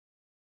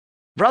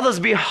 Brothers,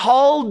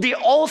 behold the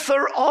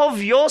author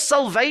of your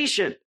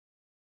salvation.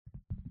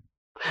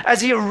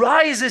 As he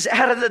rises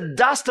out of the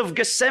dust of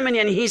Gethsemane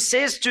and he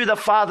says to the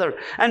Father,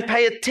 and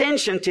pay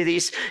attention to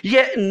this,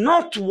 yet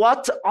not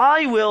what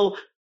I will,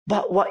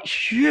 but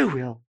what you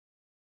will.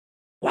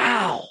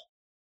 Wow.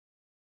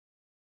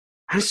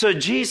 And so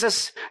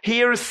Jesus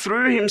here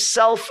threw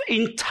himself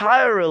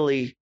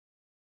entirely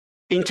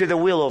into the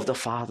will of the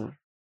Father.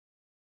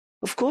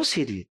 Of course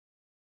he did.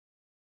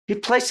 He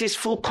placed his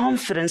full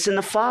confidence in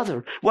the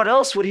Father. What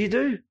else would he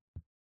do?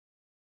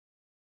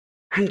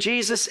 And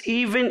Jesus,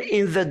 even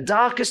in the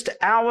darkest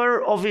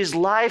hour of his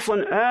life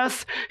on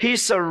earth, he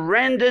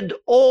surrendered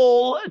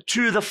all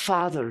to the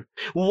Father.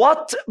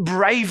 What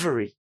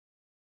bravery!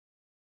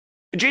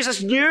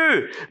 Jesus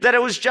knew that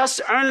it was just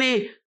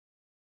only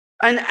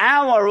an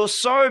hour or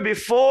so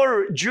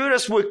before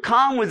Judas would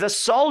come with the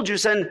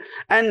soldiers and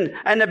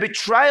a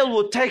betrayal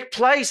would take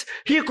place.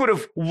 He could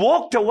have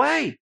walked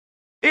away.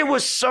 It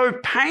was so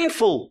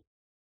painful.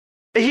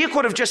 He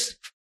could have just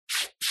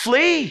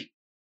flee.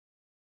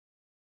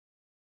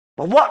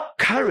 But what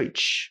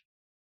courage,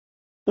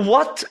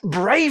 what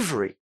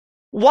bravery,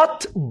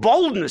 what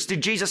boldness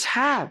did Jesus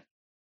have?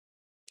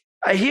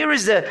 Here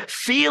is the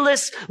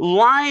fearless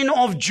Lion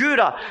of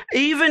Judah,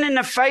 even in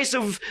the face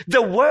of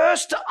the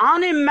worst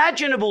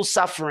unimaginable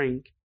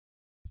suffering.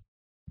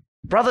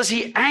 Brothers,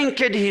 he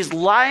anchored his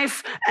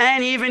life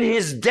and even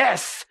his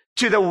death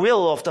to the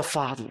will of the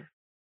Father.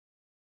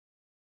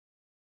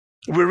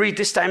 We read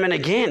this statement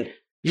again.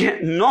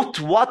 Yet not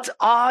what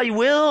I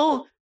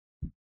will,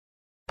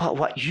 but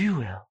what you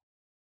will.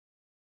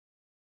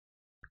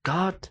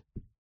 God,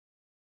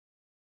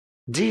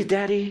 dear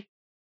Daddy,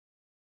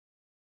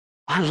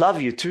 I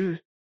love you too.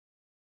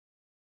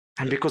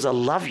 And because I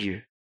love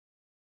you,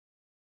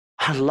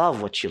 I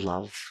love what you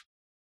love.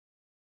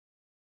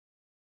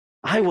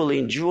 I will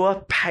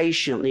endure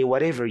patiently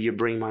whatever you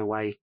bring my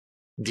way,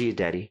 dear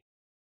Daddy.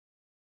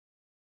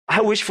 I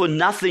wish for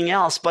nothing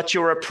else but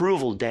your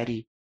approval,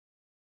 Daddy.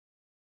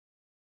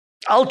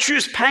 I'll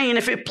choose pain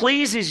if it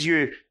pleases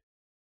you,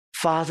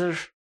 Father.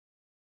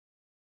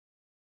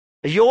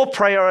 Your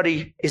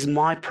priority is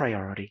my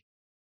priority.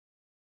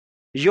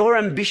 Your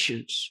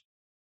ambitions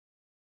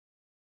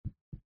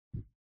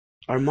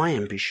are my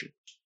ambitions.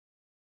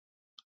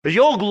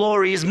 Your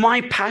glory is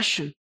my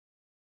passion.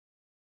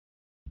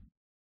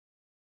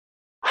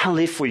 I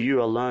live for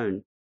you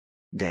alone,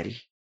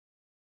 Daddy.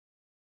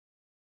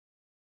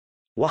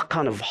 What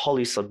kind of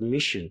holy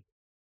submission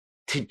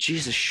did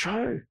Jesus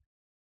show?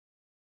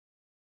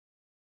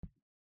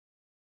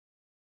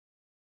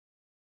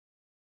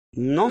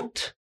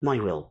 Not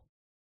my will,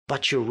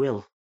 but your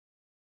will.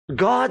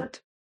 God,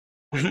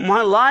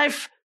 my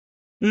life,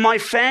 my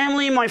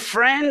family, my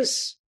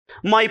friends,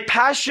 my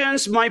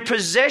passions, my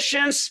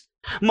possessions,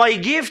 my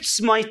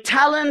gifts, my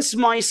talents,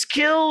 my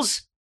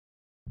skills,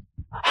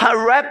 I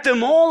wrap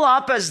them all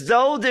up as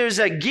though there's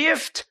a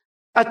gift,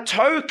 a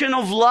token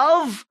of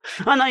love,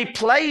 and I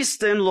place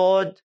them,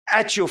 Lord,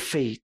 at your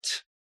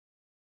feet.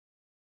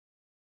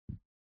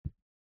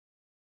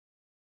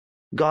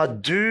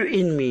 God, do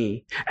in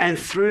me and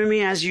through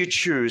me as you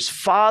choose.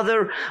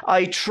 Father,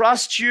 I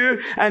trust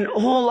you, and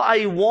all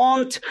I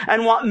want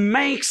and what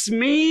makes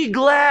me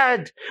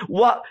glad,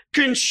 what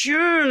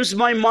consumes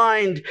my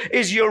mind,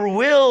 is your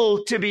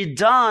will to be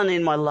done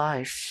in my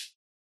life.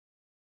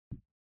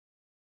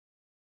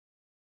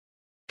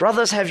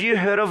 Brothers, have you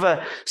heard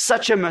of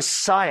such a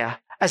Messiah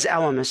as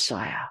our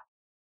Messiah?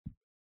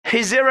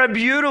 Is there a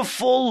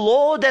beautiful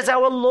Lord as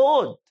our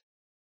Lord?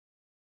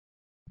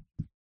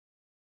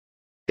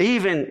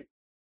 Even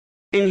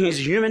in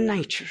his human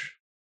nature,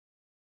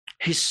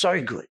 he's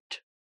so good.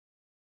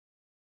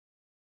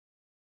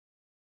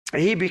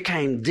 He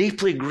became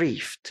deeply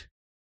grieved,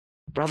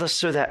 brothers,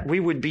 so that we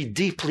would be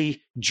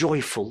deeply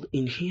joyful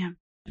in him.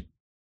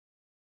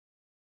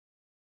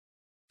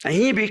 And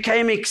he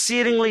became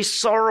exceedingly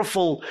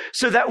sorrowful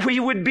so that we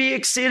would be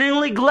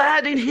exceedingly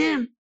glad in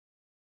him.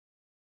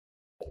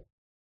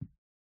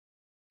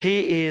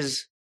 He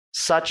is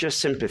such a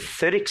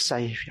sympathetic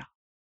Savior.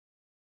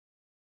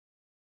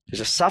 He's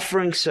a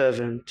suffering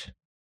servant,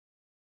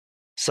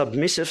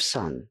 submissive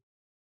Son,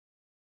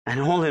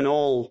 and all in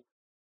all,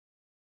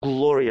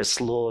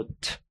 glorious Lord.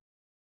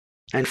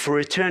 And for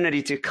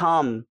eternity to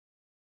come,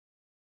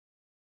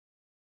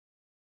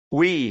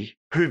 we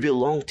who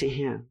belong to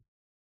him,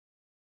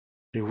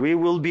 we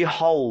will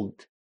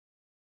behold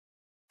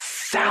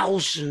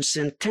thousands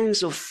and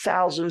tens of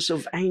thousands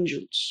of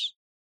angels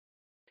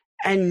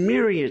and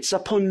myriads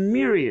upon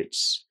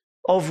myriads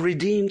of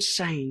redeemed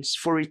saints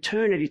for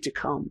eternity to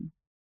come,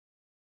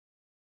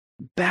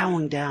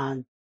 bowing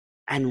down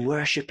and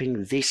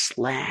worshiping this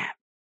Lamb.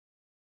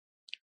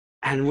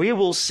 And we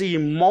will see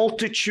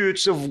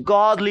multitudes of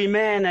godly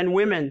men and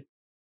women,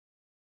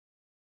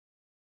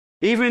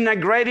 even the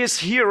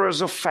greatest heroes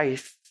of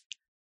faith,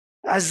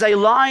 as they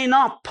line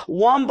up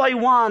one by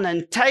one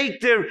and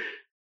take their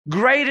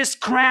greatest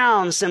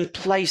crowns and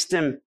place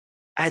them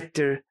at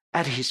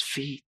his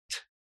feet.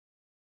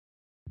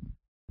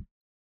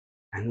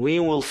 And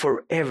we will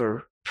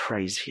forever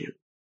praise him.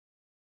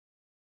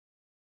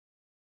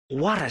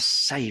 What a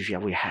Savior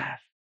we have,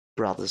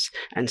 brothers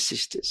and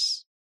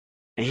sisters.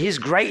 And his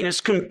greatness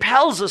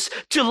compels us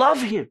to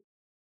love him.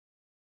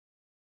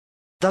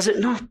 Does it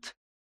not?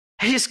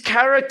 His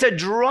character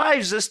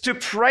drives us to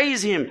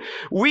praise him.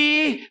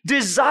 We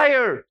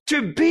desire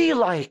to be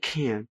like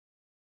him.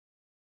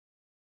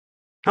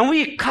 And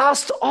we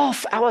cast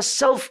off our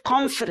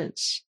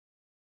self-confidence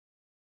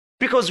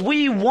because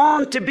we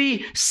want to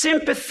be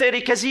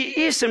sympathetic as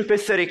he is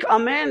sympathetic.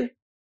 Amen.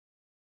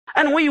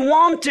 And we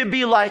want to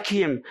be like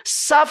him,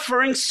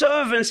 suffering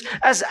servants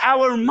as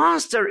our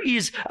master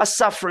is a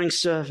suffering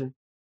servant.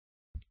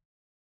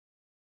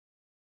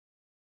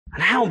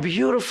 And how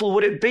beautiful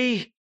would it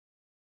be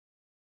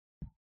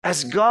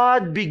as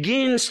God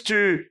begins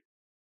to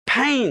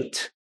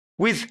paint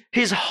with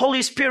his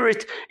Holy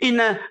Spirit in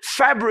the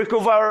fabric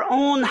of our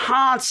own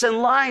hearts and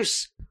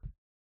lives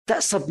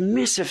that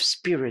submissive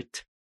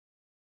spirit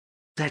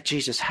that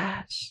Jesus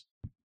has.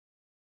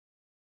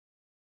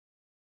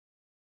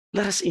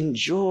 Let us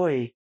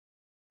enjoy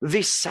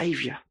this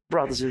Savior,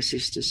 brothers and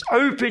sisters.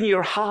 Open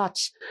your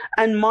hearts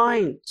and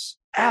minds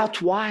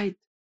out wide.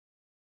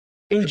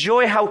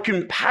 Enjoy how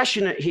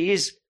compassionate he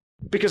is,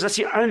 because that's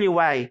the only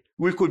way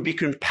we could be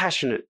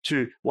compassionate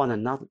to one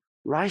another,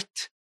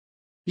 right?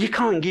 You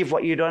can't give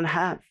what you don't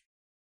have.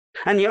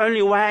 And the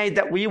only way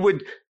that we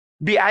would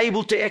be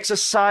able to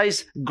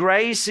exercise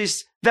grace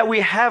is that we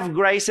have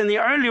grace. And the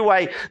only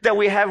way that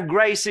we have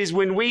grace is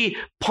when we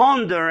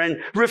ponder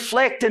and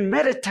reflect and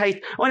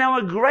meditate on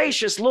our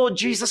gracious Lord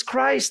Jesus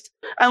Christ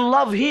and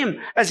love him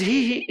as who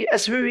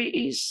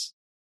he is.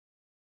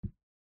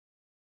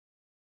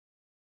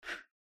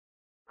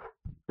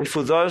 And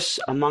for those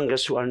among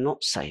us who are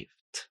not saved,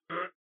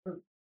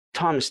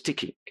 time is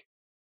ticking.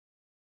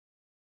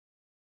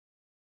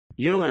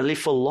 You're not going to live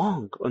for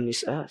long on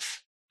this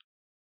earth.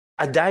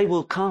 A day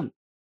will come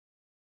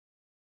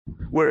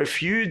where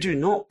if you do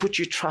not put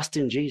your trust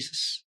in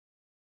Jesus,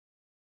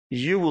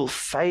 you will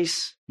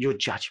face your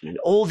judgment.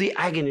 All the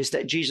agonies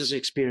that Jesus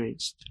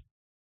experienced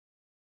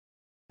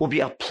will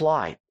be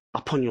applied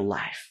upon your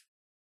life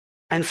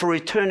and for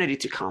eternity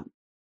to come.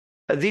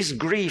 This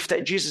grief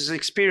that Jesus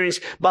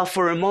experienced, but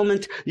for a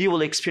moment, you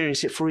will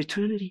experience it for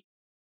eternity.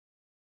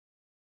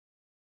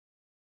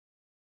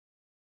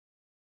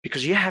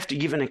 Because you have to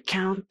give an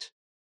account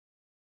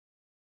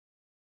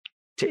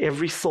to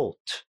every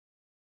thought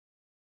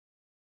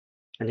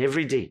and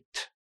every deed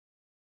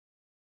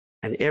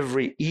and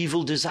every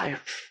evil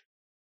desire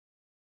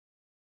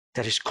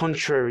that is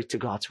contrary to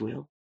God's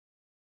will.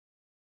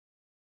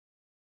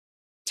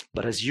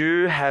 But as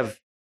you have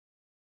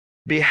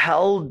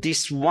beheld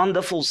this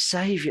wonderful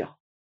Savior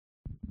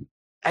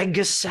at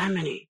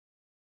Gethsemane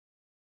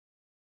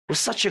with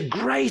such a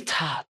great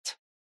heart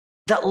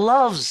that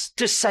loves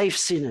to save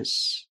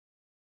sinners,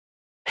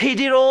 he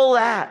did all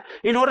that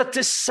in order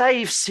to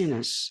save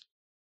sinners.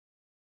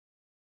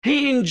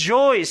 He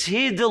enjoys,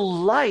 he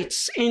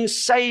delights in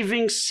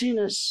saving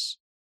sinners.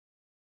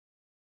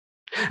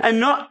 And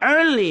not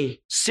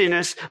only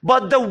sinners,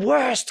 but the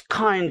worst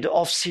kind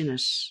of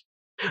sinners.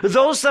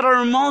 Those that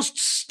are most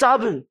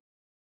stubborn.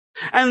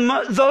 And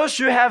those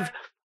who have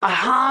a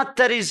heart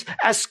that is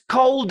as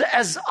cold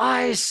as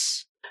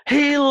ice.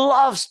 He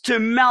loves to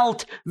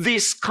melt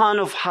this kind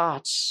of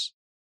hearts.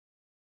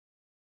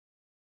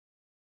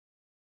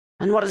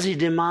 And what does he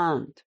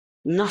demand?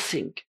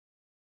 Nothing.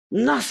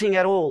 Nothing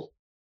at all.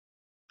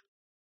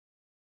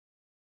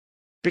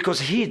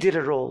 Because he did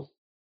it all.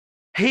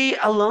 He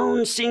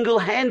alone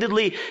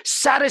single-handedly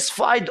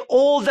satisfied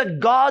all that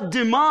God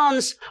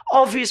demands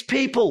of his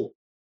people.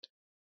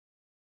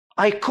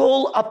 I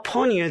call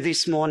upon you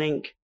this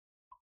morning.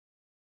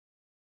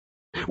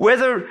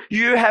 Whether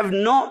you have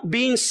not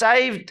been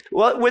saved,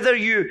 whether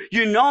you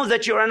know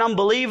that you're an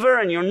unbeliever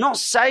and you're not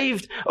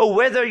saved, or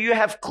whether you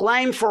have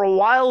claimed for a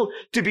while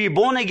to be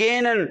born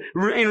again and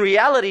in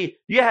reality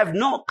you have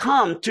not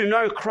come to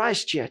know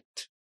Christ yet,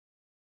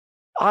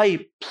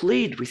 I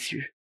plead with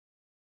you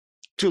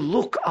to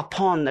look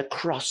upon the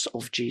cross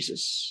of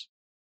Jesus.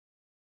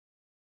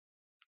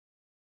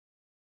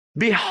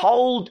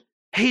 Behold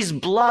his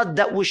blood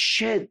that was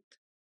shed.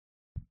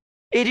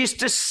 It is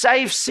to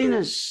save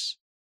sinners.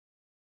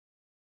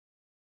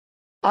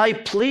 I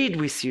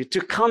plead with you to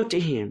come to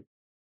him.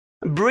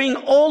 Bring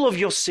all of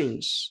your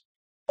sins,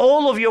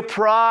 all of your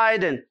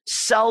pride and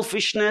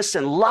selfishness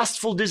and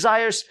lustful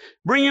desires.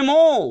 Bring them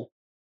all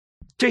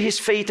to his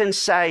feet and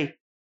say,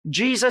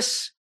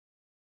 Jesus,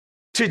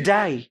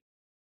 today,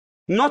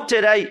 not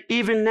today,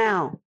 even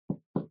now,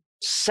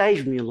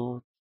 save me,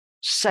 Lord.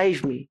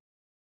 Save me.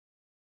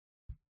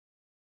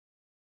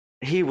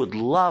 He would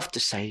love to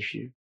save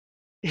you.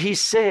 He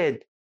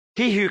said,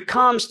 he who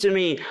comes to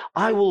me,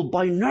 I will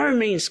by no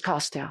means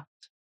cast out.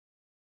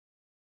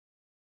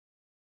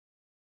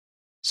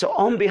 So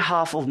on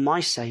behalf of my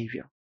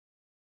Savior,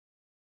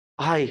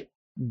 I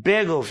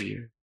beg of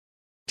you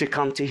to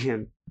come to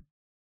him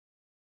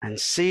and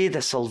see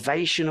the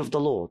salvation of the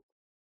Lord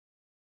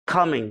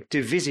coming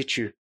to visit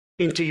you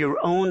into your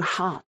own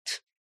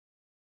heart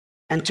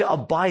and to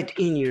abide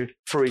in you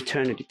for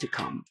eternity to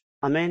come.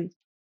 Amen.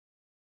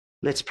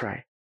 Let's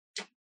pray.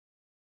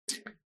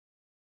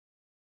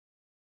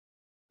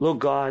 Lord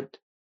God,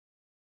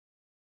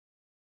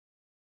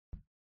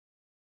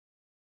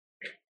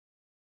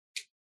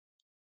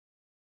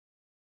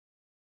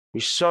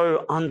 we're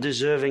so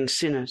undeserving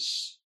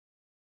sinners.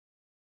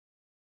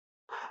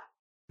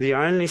 The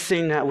only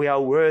thing that we are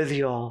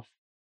worthy of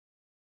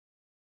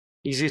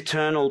is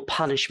eternal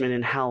punishment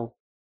in hell.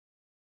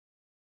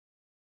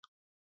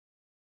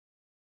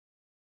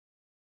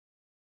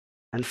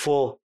 And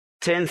for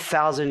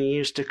 10,000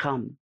 years to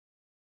come,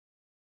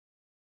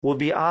 we'll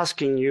be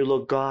asking you,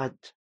 Lord God,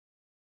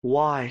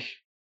 why?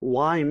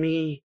 Why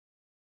me?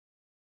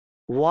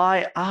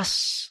 Why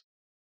us?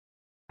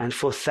 And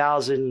for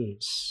 1,000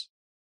 years,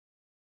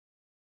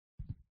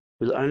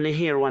 we'll only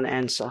hear one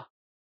answer: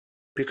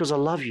 because I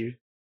love you.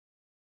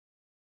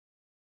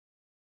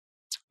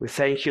 We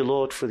thank you,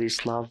 Lord, for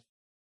this love.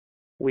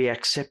 We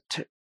accept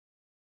it.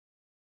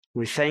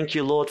 We thank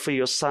you, Lord, for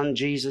your Son,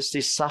 Jesus,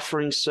 this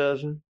suffering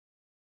servant,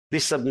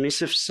 this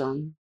submissive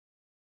Son.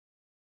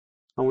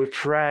 And we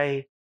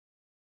pray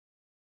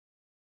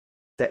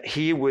that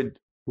he would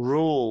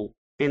rule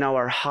in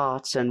our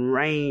hearts and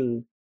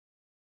reign,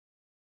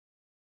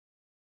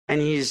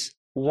 and his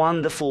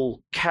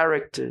wonderful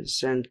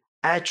characters and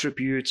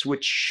attributes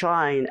would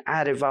shine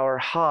out of our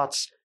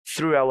hearts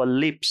through our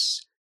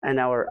lips and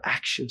our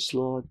actions,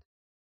 Lord.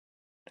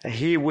 That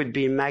he would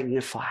be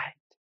magnified,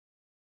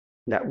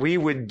 that we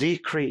would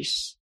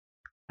decrease,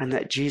 and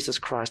that Jesus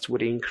Christ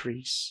would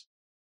increase.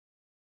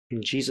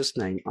 In Jesus'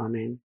 name, amen.